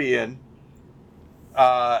had to be in.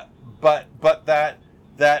 But that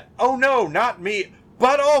oh no, not me.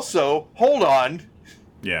 But also, hold on.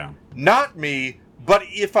 Yeah. Not me, but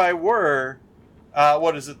if I were,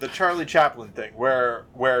 what is it? The Charlie Chaplin thing, where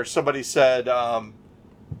somebody said,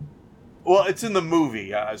 well, it's in the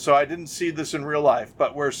movie, so I didn't see this in real life,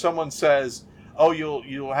 but where someone says, "Oh,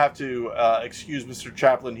 you'll have to excuse Mr.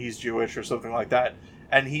 Chaplin, he's Jewish," or something like that,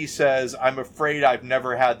 and he says, "I'm afraid I've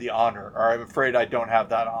never had the honor," or "I'm afraid I don't have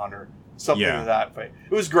that honor," something to that way.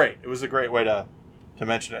 It was great. It was a great way to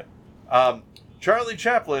mention it. Charlie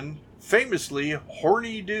Chaplin, famously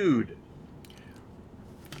horny dude.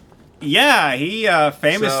 Yeah, he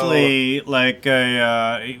famously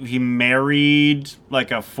he married like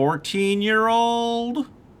a 14-year-old.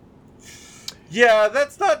 Yeah,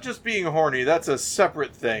 that's not just being horny. That's a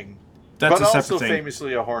separate thing. But also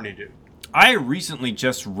famously a horny dude. I recently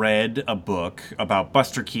just read a book about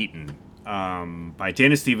Buster Keaton by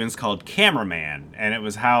Dana Stevens called Cameraman, and it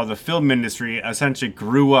was how the film industry essentially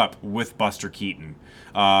grew up with Buster Keaton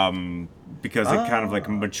because it kind of like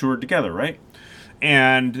matured together, right?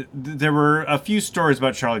 And there were a few stories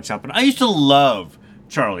about Charlie Chaplin. I used to love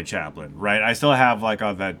Charlie Chaplin, right? I still have like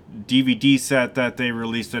that DVD set that they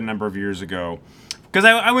released a number of years ago. Because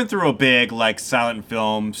I went through a big like silent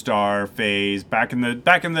film star phase back in the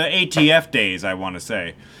ATF days, I want to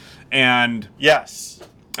say. And yes.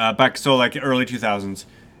 Back like early 2000s.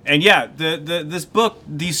 And yeah, this book,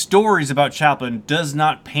 these stories about Chaplin does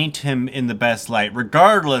not paint him in the best light,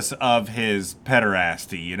 regardless of his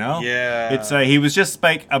pederasty, Yeah. It's he was just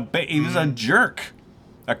like he was a jerk,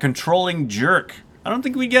 a controlling jerk. I don't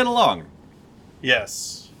think we get along.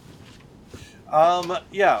 Yes.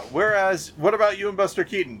 Yeah. Whereas, what about you and Buster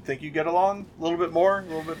Keaton? Think you get along a little bit more, a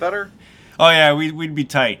little bit better? Oh yeah, we'd be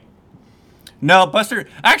tight. No, Buster.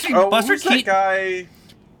 Actually, Buster who's Keaton. That guy?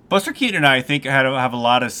 Buster Keaton and I think have a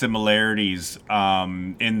lot of similarities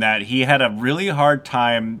in that he had a really hard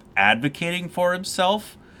time advocating for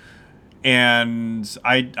himself, and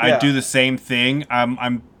I do the same thing.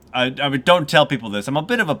 I don't tell people this. I'm a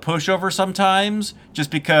bit of a pushover sometimes,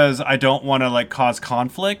 just because I don't want to like cause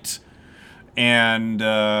conflict, and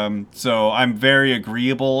so I'm very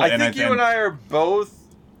agreeable. I think you and I are both.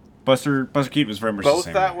 Buster Keaton was very much both the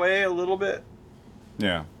same that way a little bit.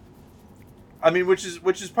 Yeah. I mean, which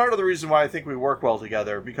is part of the reason why I think we work well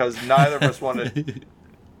together, because neither of us wanted.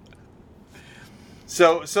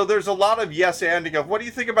 So there's a lot of yes anding of, what do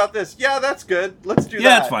you think about this? Yeah, that's good. Let's do that.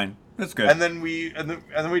 Yeah, that's fine. That's good. And then we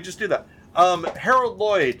just do that. Harold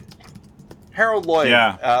Lloyd.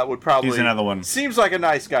 Yeah. Would probably. He's another one. Seems like a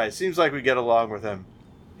nice guy. Seems like we get along with him.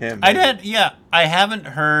 I haven't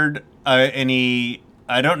heard any.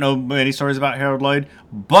 I don't know many stories about Harold Lloyd,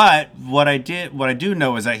 but what I do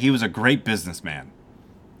know is that he was a great businessman.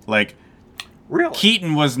 Like, really?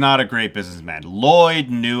 Keaton was not a great businessman. Lloyd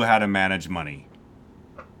knew how to manage money.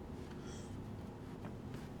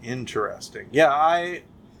 Interesting. Yeah,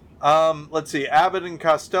 let's see. Abbott and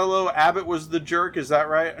Costello. Abbott was the jerk. Is that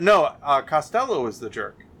right? No, Costello was the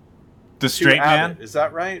jerk. The straight man. Is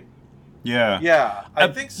that right? Yeah. Yeah, I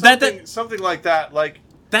think something like that.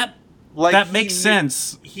 That makes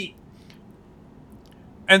sense.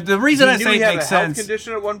 And the reason I say it makes sense. He had a health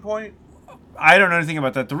condition at one point. I don't know anything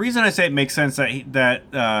about that. The reason I say it makes sense that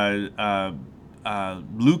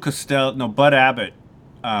Lou Costello, Bud Abbott,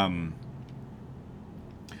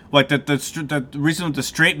 like the reason the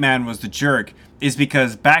straight man was the jerk is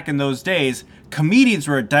because back in those days, comedians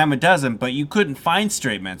were a dime a dozen, but you couldn't find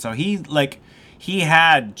straight men. So he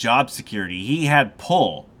had job security. He had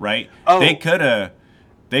pull, right? Oh. They could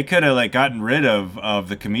have like gotten rid of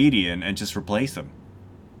the comedian and just replaced him.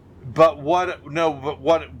 But what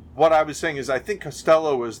I was saying is, I think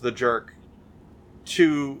Costello was the jerk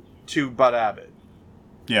to Bud Abbott.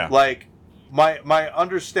 Yeah. Like my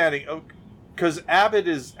understanding, because Abbott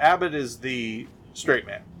is the straight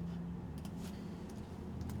man,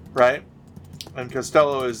 right? And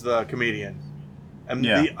Costello is the comedian. And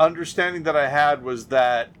the understanding that I had was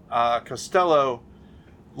that Costello,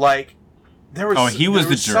 like, there was he was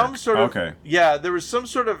the jerk. Some sort of, okay. Yeah, there was some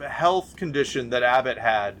sort of health condition that Abbott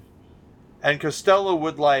had, and Costello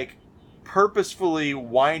would like purposefully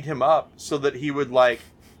wind him up so that he would like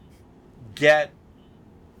get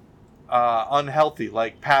unhealthy,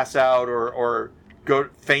 like pass out or go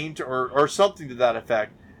faint or something to that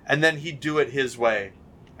effect, and then he'd do it his way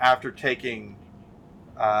after taking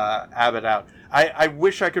Abbott out. I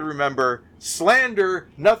wish I could remember. Slander,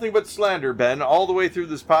 nothing but slander, Ben, all the way through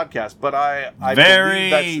this podcast, but I believe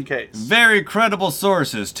that's the case. Very credible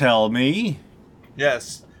sources tell me.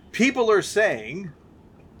 Yes. People are saying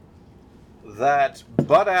that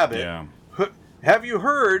Bud Abbott... Yeah. Have you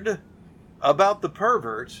heard about the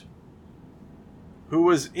pervert who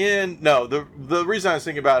was in... No, the reason I was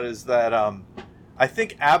thinking about it is that I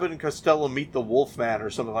think Abbott and Costello meet the Wolfman or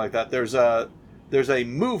something like that. There's a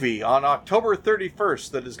movie on October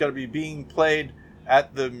 31st that is going to be being played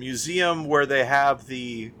at the museum where they have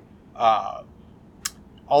the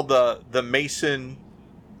all the Mason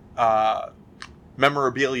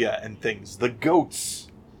memorabilia and things. The goats.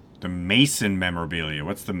 The Mason memorabilia.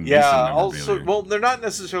 What's the Mason memorabilia? Also, well, they're not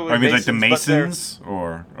necessarily. I mean, Masons, like the Masons,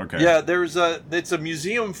 or okay. Yeah, it's a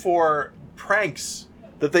museum for pranks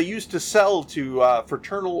that they used to sell to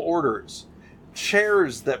fraternal orders.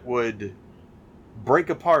 Chairs that would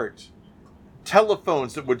break apart,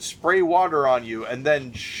 telephones that would spray water on you and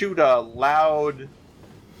then shoot a loud,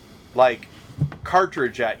 like,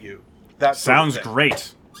 cartridge at you. That sounds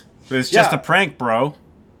great. It's just a prank, bro.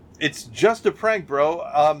 It's just a prank,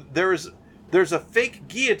 bro. There's a fake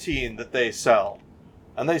guillotine that they sell,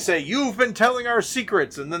 and they say, "You've been telling our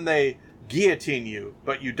secrets," and then they guillotine you,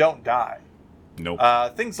 but you don't die. Nope.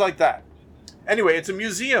 Things like that. Anyway, it's a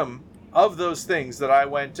museum of those things that I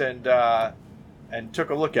went and took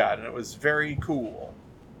a look at, and it was very cool.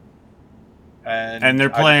 And they're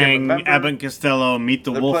playing Abbott and Costello Meet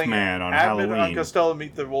the Wolfman on Halloween. Abbott and Costello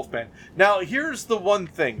Meet the Wolfman. Now, here's the one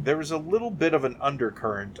thing. There was a little bit of an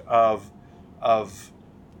undercurrent of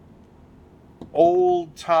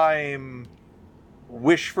old-time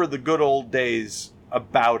wish for the good old days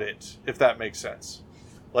about it, if that makes sense.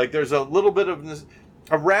 Like, there's a little bit of this.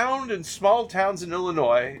 Around in small towns in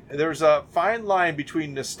Illinois, there's a fine line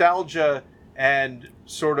between nostalgia and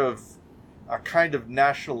sort of a kind of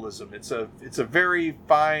nationalism. It's a very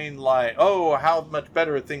fine line. Oh, how much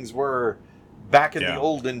better things were back in the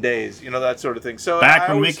olden days, that sort of thing. So back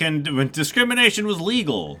when discrimination was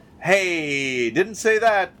legal. Hey, didn't say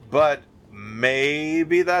that, but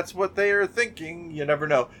maybe that's what they are thinking. You never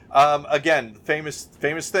know. Again, famous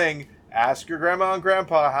thing. Ask your grandma and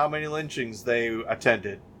grandpa how many lynchings they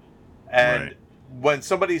attended. And Right. when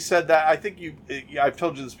somebody said that, I think I've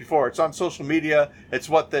told you this before. It's on social media. It's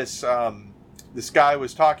what this guy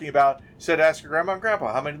was talking about. He said, ask your grandma and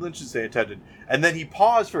grandpa how many lynchings they attended. And then he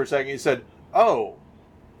paused for a second. He said, oh,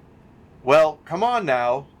 well, come on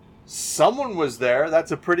now. Someone was there.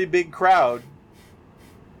 That's a pretty big crowd.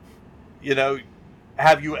 You know,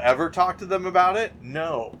 have you ever talked to them about it?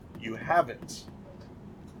 No, you haven't.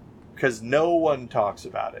 Because no one talks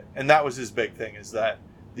about it. And that was his big thing, is that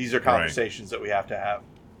these are conversations that we have to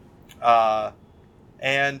have.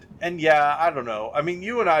 And yeah, I don't know. I mean,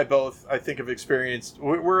 you and I both, I think, have experienced,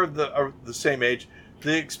 we're of the same age,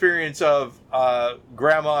 the experience of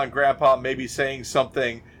grandma and grandpa maybe saying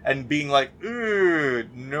something and being like, no.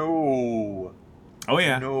 Oh,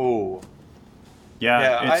 yeah. No.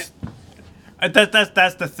 Yeah,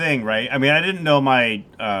 that's the thing, right? I mean, I didn't know my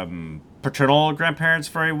paternal grandparents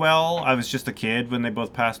very well. I was just a kid when they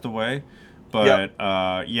both passed away. But,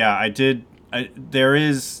 yeah, I did. There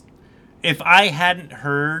is... If I hadn't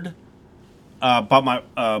heard about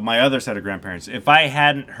my other set of grandparents, if I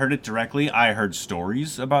hadn't heard it directly, I heard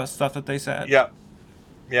stories about stuff that they said. Yeah.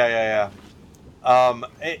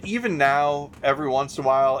 Even now, every once in a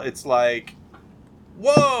while, it's like,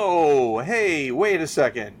 whoa, hey, wait a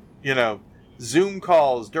second. You know, Zoom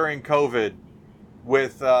calls during COVID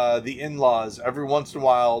with the in-laws. Every once in a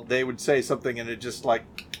while, they would say something and it just like...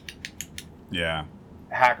 Yeah.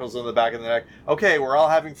 Hackles on the back of the neck. Okay, we're all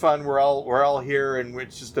having fun. We're all here, and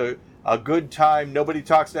it's just a good time. Nobody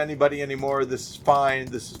talks to anybody anymore. This is fine.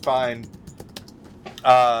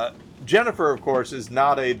 Jennifer, of course, is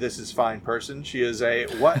not a this is fine person. She is a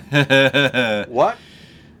what? What?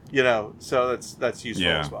 You know, so that's useful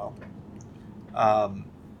as well.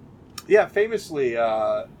 Yeah, famously,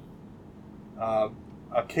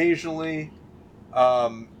 occasionally,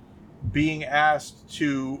 being asked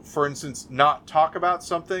to, for instance, not talk about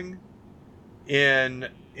something in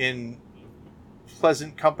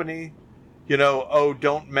pleasant company, you know. Oh,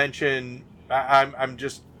 don't mention. I'm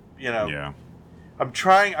just, you know. Yeah.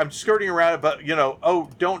 I'm skirting around it, but you know. Oh,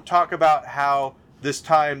 don't talk about how this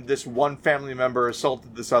time this one family member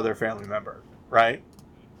assaulted this other family member, right?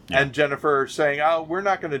 Yeah. And Jennifer saying, "Oh, we're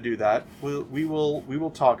not going to do that. We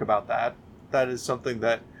will talk about that. That is something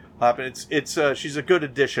that will happen." It's she's a good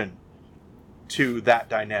addition to that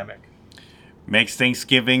dynamic. Makes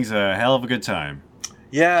Thanksgivings a hell of a good time.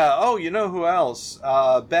 Yeah. Oh, you know who else?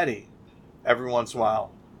 Betty, every once in a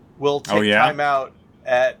while, will take time out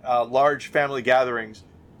at large family gatherings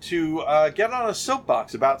to get on a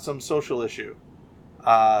soapbox about some social issue.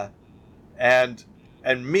 And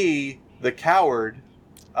me, the coward,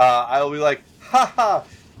 I'll be like, ha ha,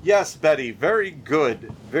 yes, Betty, very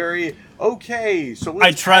good. Very okay. So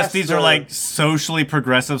I trust these are like socially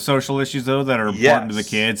progressive social issues, though, that are important to the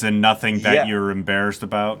kids and nothing that you're embarrassed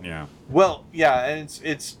about. Yeah. Well, yeah, and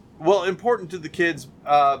it's important to the kids,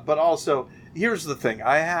 but also here's the thing: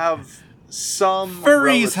 I have some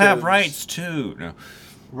furries have rights too. No.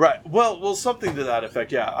 Right. Well, something to that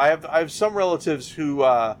effect. Yeah, I have some relatives who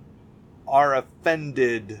are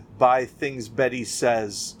offended by things Betty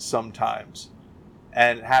says sometimes,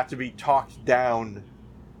 and have to be talked down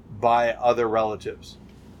by other relatives.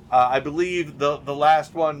 I believe the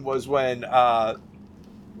last one was when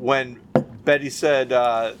Betty said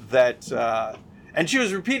that, and she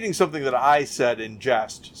was repeating something that I said in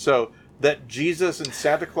jest. So that Jesus and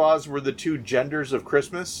Santa Claus were the two genders of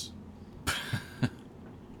Christmas,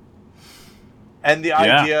 and the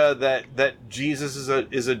idea that Jesus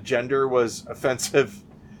is a gender was offensive.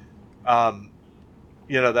 You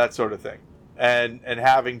know, that sort of thing, and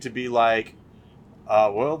having to be like,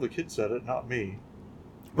 well, the kid said it, not me.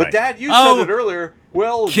 But right. Dad, you said it earlier.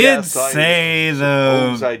 Well, kids yes, say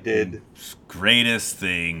the I did. Greatest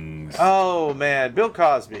things. Oh man, Bill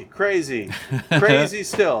Cosby, crazy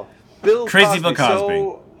still. Bill Cosby.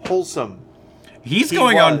 So wholesome. He's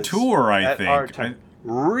going on tour, I think.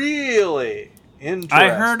 Really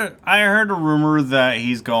interesting. I heard a rumor that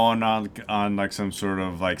he's going on like some sort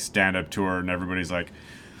of like stand-up tour, and everybody's like,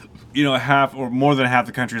 you know, half or more than half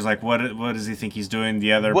the country is like, what does he think he's doing?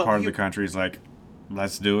 The other part of the country is like,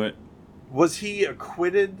 let's do it. Was he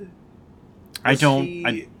acquitted? I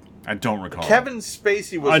don't recall. Kevin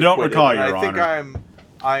Spacey was. I don't acquitted, recall, Your Honor. I think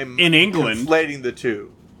I'm in England conflating the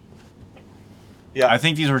two. Yeah, I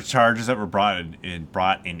think these were charges that were brought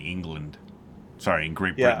in England. Sorry, in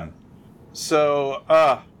Great Britain. So,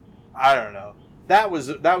 I don't know. That was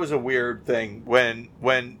a weird thing when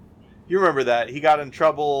you remember that he got in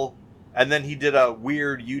trouble and then he did a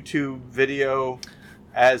weird YouTube video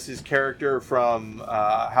as his character from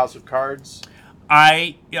House of Cards.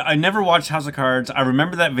 I never watched House of Cards. I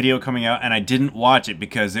remember that video coming out, and I didn't watch it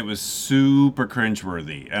because it was super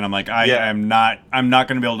cringeworthy. And I'm like, I'm not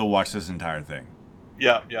going to be able to watch this entire thing.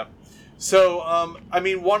 Yeah. So, I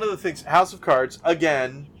mean, one of the things, House of Cards,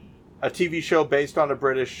 again, a TV show based on a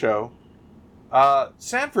British show.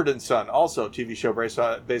 Sanford and Son, also a TV show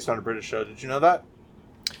based on a British show. Did you know that?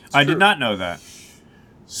 I did not know that.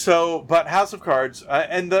 So, but House of Cards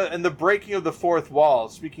and the breaking of the fourth wall,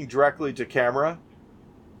 speaking directly to camera,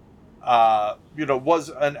 was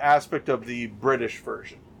an aspect of the British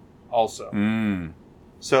version, also.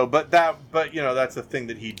 So, but that's the thing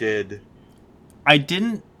that he did. I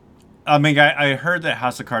heard that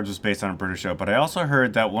House of Cards was based on a British show, but I also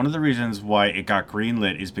heard that one of the reasons why it got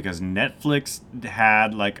greenlit is because Netflix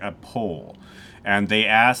had like a poll, and they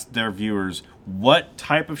asked their viewers, what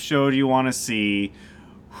type of show do you want to see?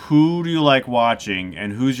 Who do you like watching,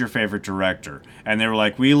 and who's your favorite director? And they were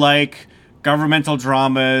like, we like governmental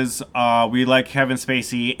dramas, we like Kevin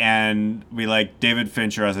Spacey, and we like David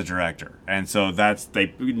Fincher as a director. And so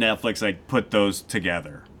Netflix like put those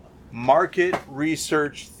together. Market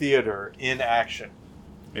research theater in action.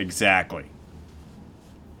 Exactly.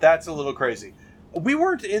 That's a little crazy. We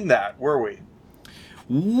weren't in that, were we?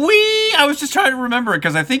 I was just trying to remember it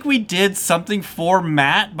because I think we did something for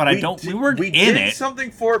Matt, but we weren't in it. We did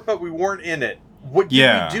something for it, but we weren't in it. Did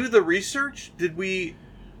we do the research? Did we?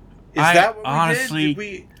 That what honestly,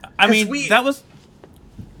 we did?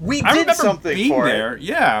 We did something for there. it.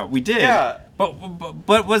 Yeah, we did. Yeah.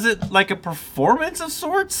 But was it like a performance of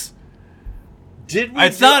sorts? Did we?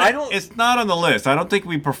 It's not on the list. I don't think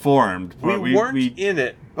we performed. We weren't in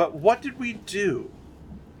it. But what did we do?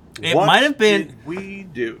 It might have been. What did we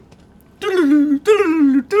do?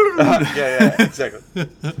 Yeah, exactly.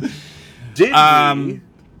 Did we?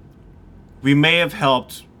 We may have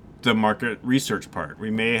helped the market research part.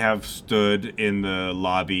 We may have stood in the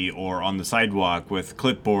lobby or on the sidewalk with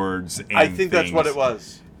clipboards and I think that's what it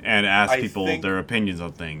was. And asked people their opinions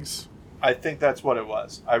on things. I think that's what it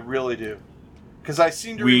was. I really do. Because I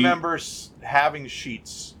seem to remember having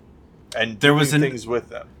sheets and doing things with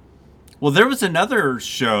them. Well, there was another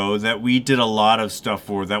show that we did a lot of stuff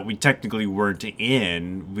for that we technically weren't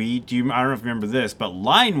in. I don't know if you remember this, but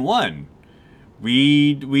Line 1.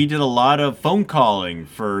 We did a lot of phone calling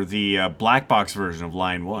for the black box version of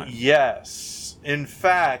Line 1. Yes. In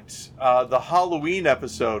fact, the Halloween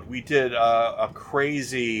episode, we did a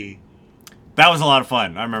crazy... That was a lot of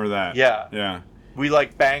fun. I remember that. Yeah. We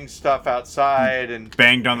banged stuff outside and...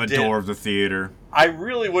 Banged on the door of the theater. I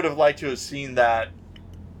really would have liked to have seen that.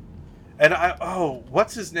 And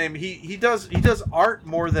what's his name? He does art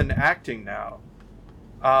more than acting now.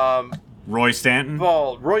 Roy Stanton?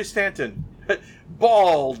 Roy Stanton.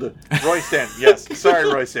 Bald. Roy Stanton. Yes.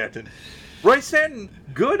 Sorry, Roy Stanton. Roy Stanton,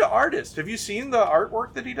 good artist. Have you seen the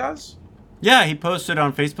artwork that he does? Yeah, he posted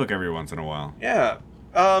on Facebook every once in a while. Yeah.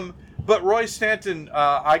 But Roy Stanton,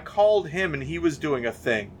 I called him and he was doing a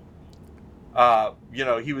thing. He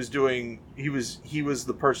was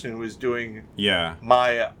the person who was doing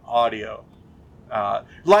my audio.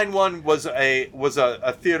 Line 1 was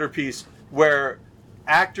a theater piece where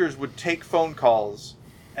actors would take phone calls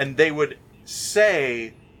and they would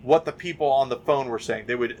say what the people on the phone were saying.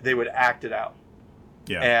 They would act it out.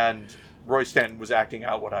 Yeah. And Roy Stanton was acting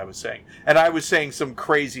out what I was saying. And I was saying some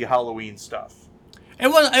crazy Halloween stuff.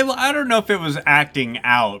 I don't know if it was acting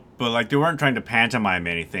out, but they weren't trying to pantomime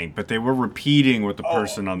anything, but they were repeating what the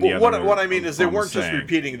person on the other. What I mean is they weren't just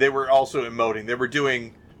repeating; they were also emoting. They were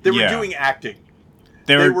doing acting.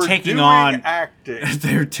 They were taking on acting.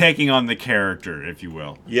 They were taking on the character, if you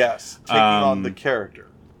will. Yes, taking on the character.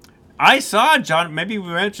 I saw John. Maybe we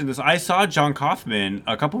mentioned this. I saw John Kaufman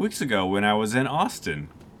a couple weeks ago when I was in Austin.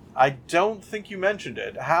 I don't think you mentioned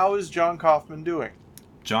it. How is John Kaufman doing?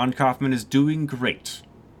 John Kaufman is doing great,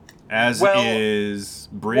 as is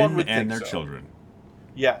Bryn and their children.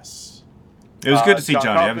 Yes. It was good to see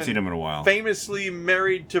John. I haven't seen him in a while. Famously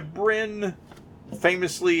married to Bryn,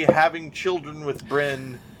 famously having children with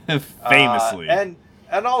Bryn. Famously. And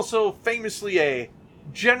also famously a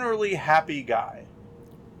generally happy guy.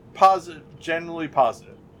 Generally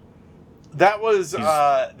positive. That was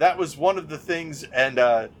one of the things,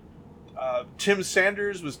 and Tim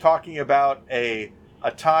Sanders was talking about a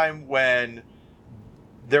time when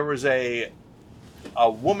there was a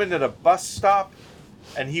woman at a bus stop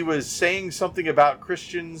and he was saying something about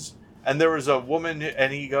Christians, and there was a woman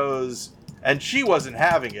and he goes, and she wasn't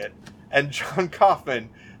having it. And John Kaufman,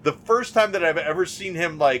 the first time that I've ever seen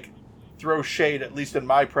him throw shade, at least in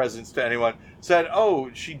my presence, to anyone, said,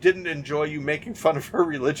 "Oh, she didn't enjoy you making fun of her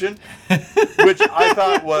religion," which I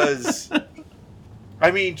thought was,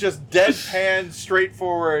 I mean, just deadpan,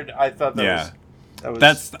 straightforward. I thought that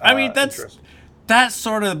was interesting. That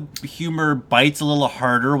sort of humor bites a little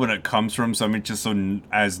harder when it comes from somebody just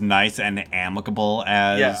as nice and amicable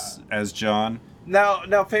as John.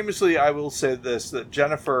 Now, famously, I will say this: that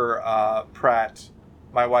Jennifer Pratt,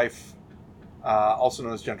 my wife, also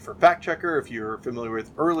known as Jennifer Fact Checker, if you're familiar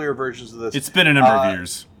with earlier versions of this, it's been a number of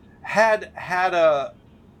years. Had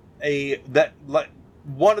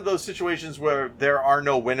one of those situations where there are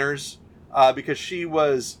no winners, because she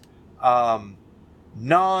was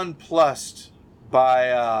nonplussed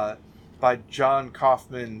by John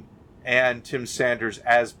Kaufman and Tim Sanders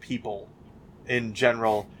as people in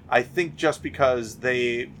general. I think just because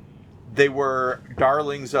they were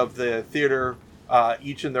darlings of the theater,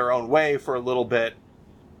 each in their own way for a little bit,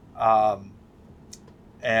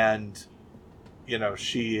 and you know,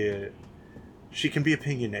 she can be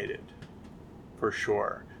opinionated for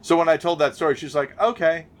sure. So when I told that story, she's like,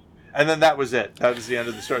 "Okay," and then that was it. That was the end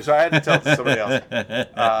of the story. So I had to tell it to somebody else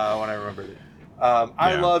when I remembered it.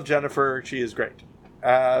 I love Jennifer. She is great.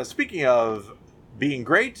 Speaking of being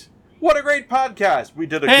great, what a great podcast. We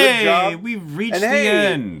did a good job. Hey, we've reached the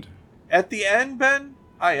end. At the end, Ben,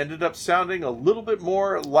 I ended up sounding a little bit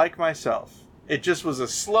more like myself. It just was a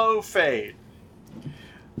slow fade.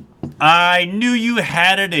 I knew you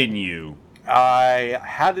had it in you. I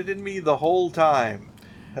had it in me the whole time.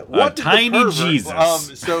 What a tiny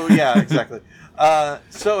Jesus. So, yeah, exactly.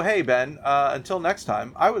 So, hey, Ben, until next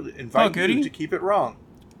time, I would invite you to keep it wrong.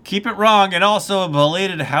 Keep it wrong, and also a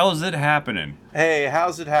belated how's it happening? Hey,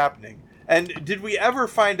 how's it happening? And did we ever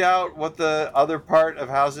find out what the other part of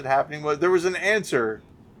how's it happening was? There was an answer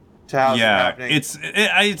to how's it happening.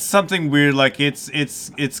 It's something weird, like it's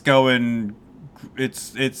going,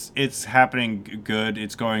 it's happening good,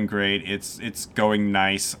 it's going great, it's going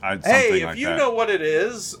nice. Hey, if you know what it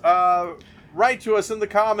is, write to us in the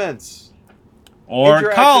comments.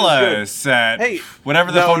 Or call us at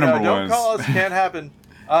whatever the phone number was. Don't call us. Can't happen.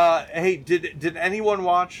 Hey, did anyone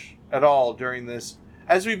watch at all during this?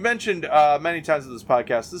 As we've mentioned many times in this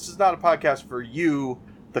podcast, this is not a podcast for you,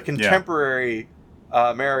 the contemporary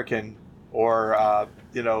American or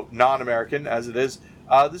non-American as it is.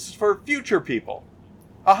 This is for future people.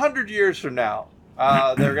 100 years from now,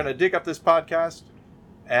 they're going to dig up this podcast,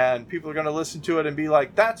 and people are going to listen to it and be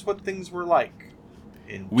like, "That's what things were like."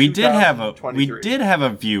 We did have a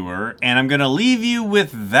viewer, and I'm going to leave you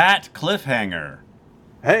with that cliffhanger.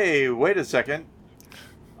 Hey, wait a second.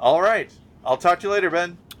 All right. I'll talk to you later,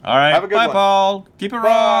 Ben. All right. Have a good one. Bye, Paul. Keep it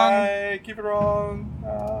wrong. Keep it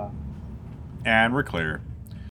wrong. And we're clear.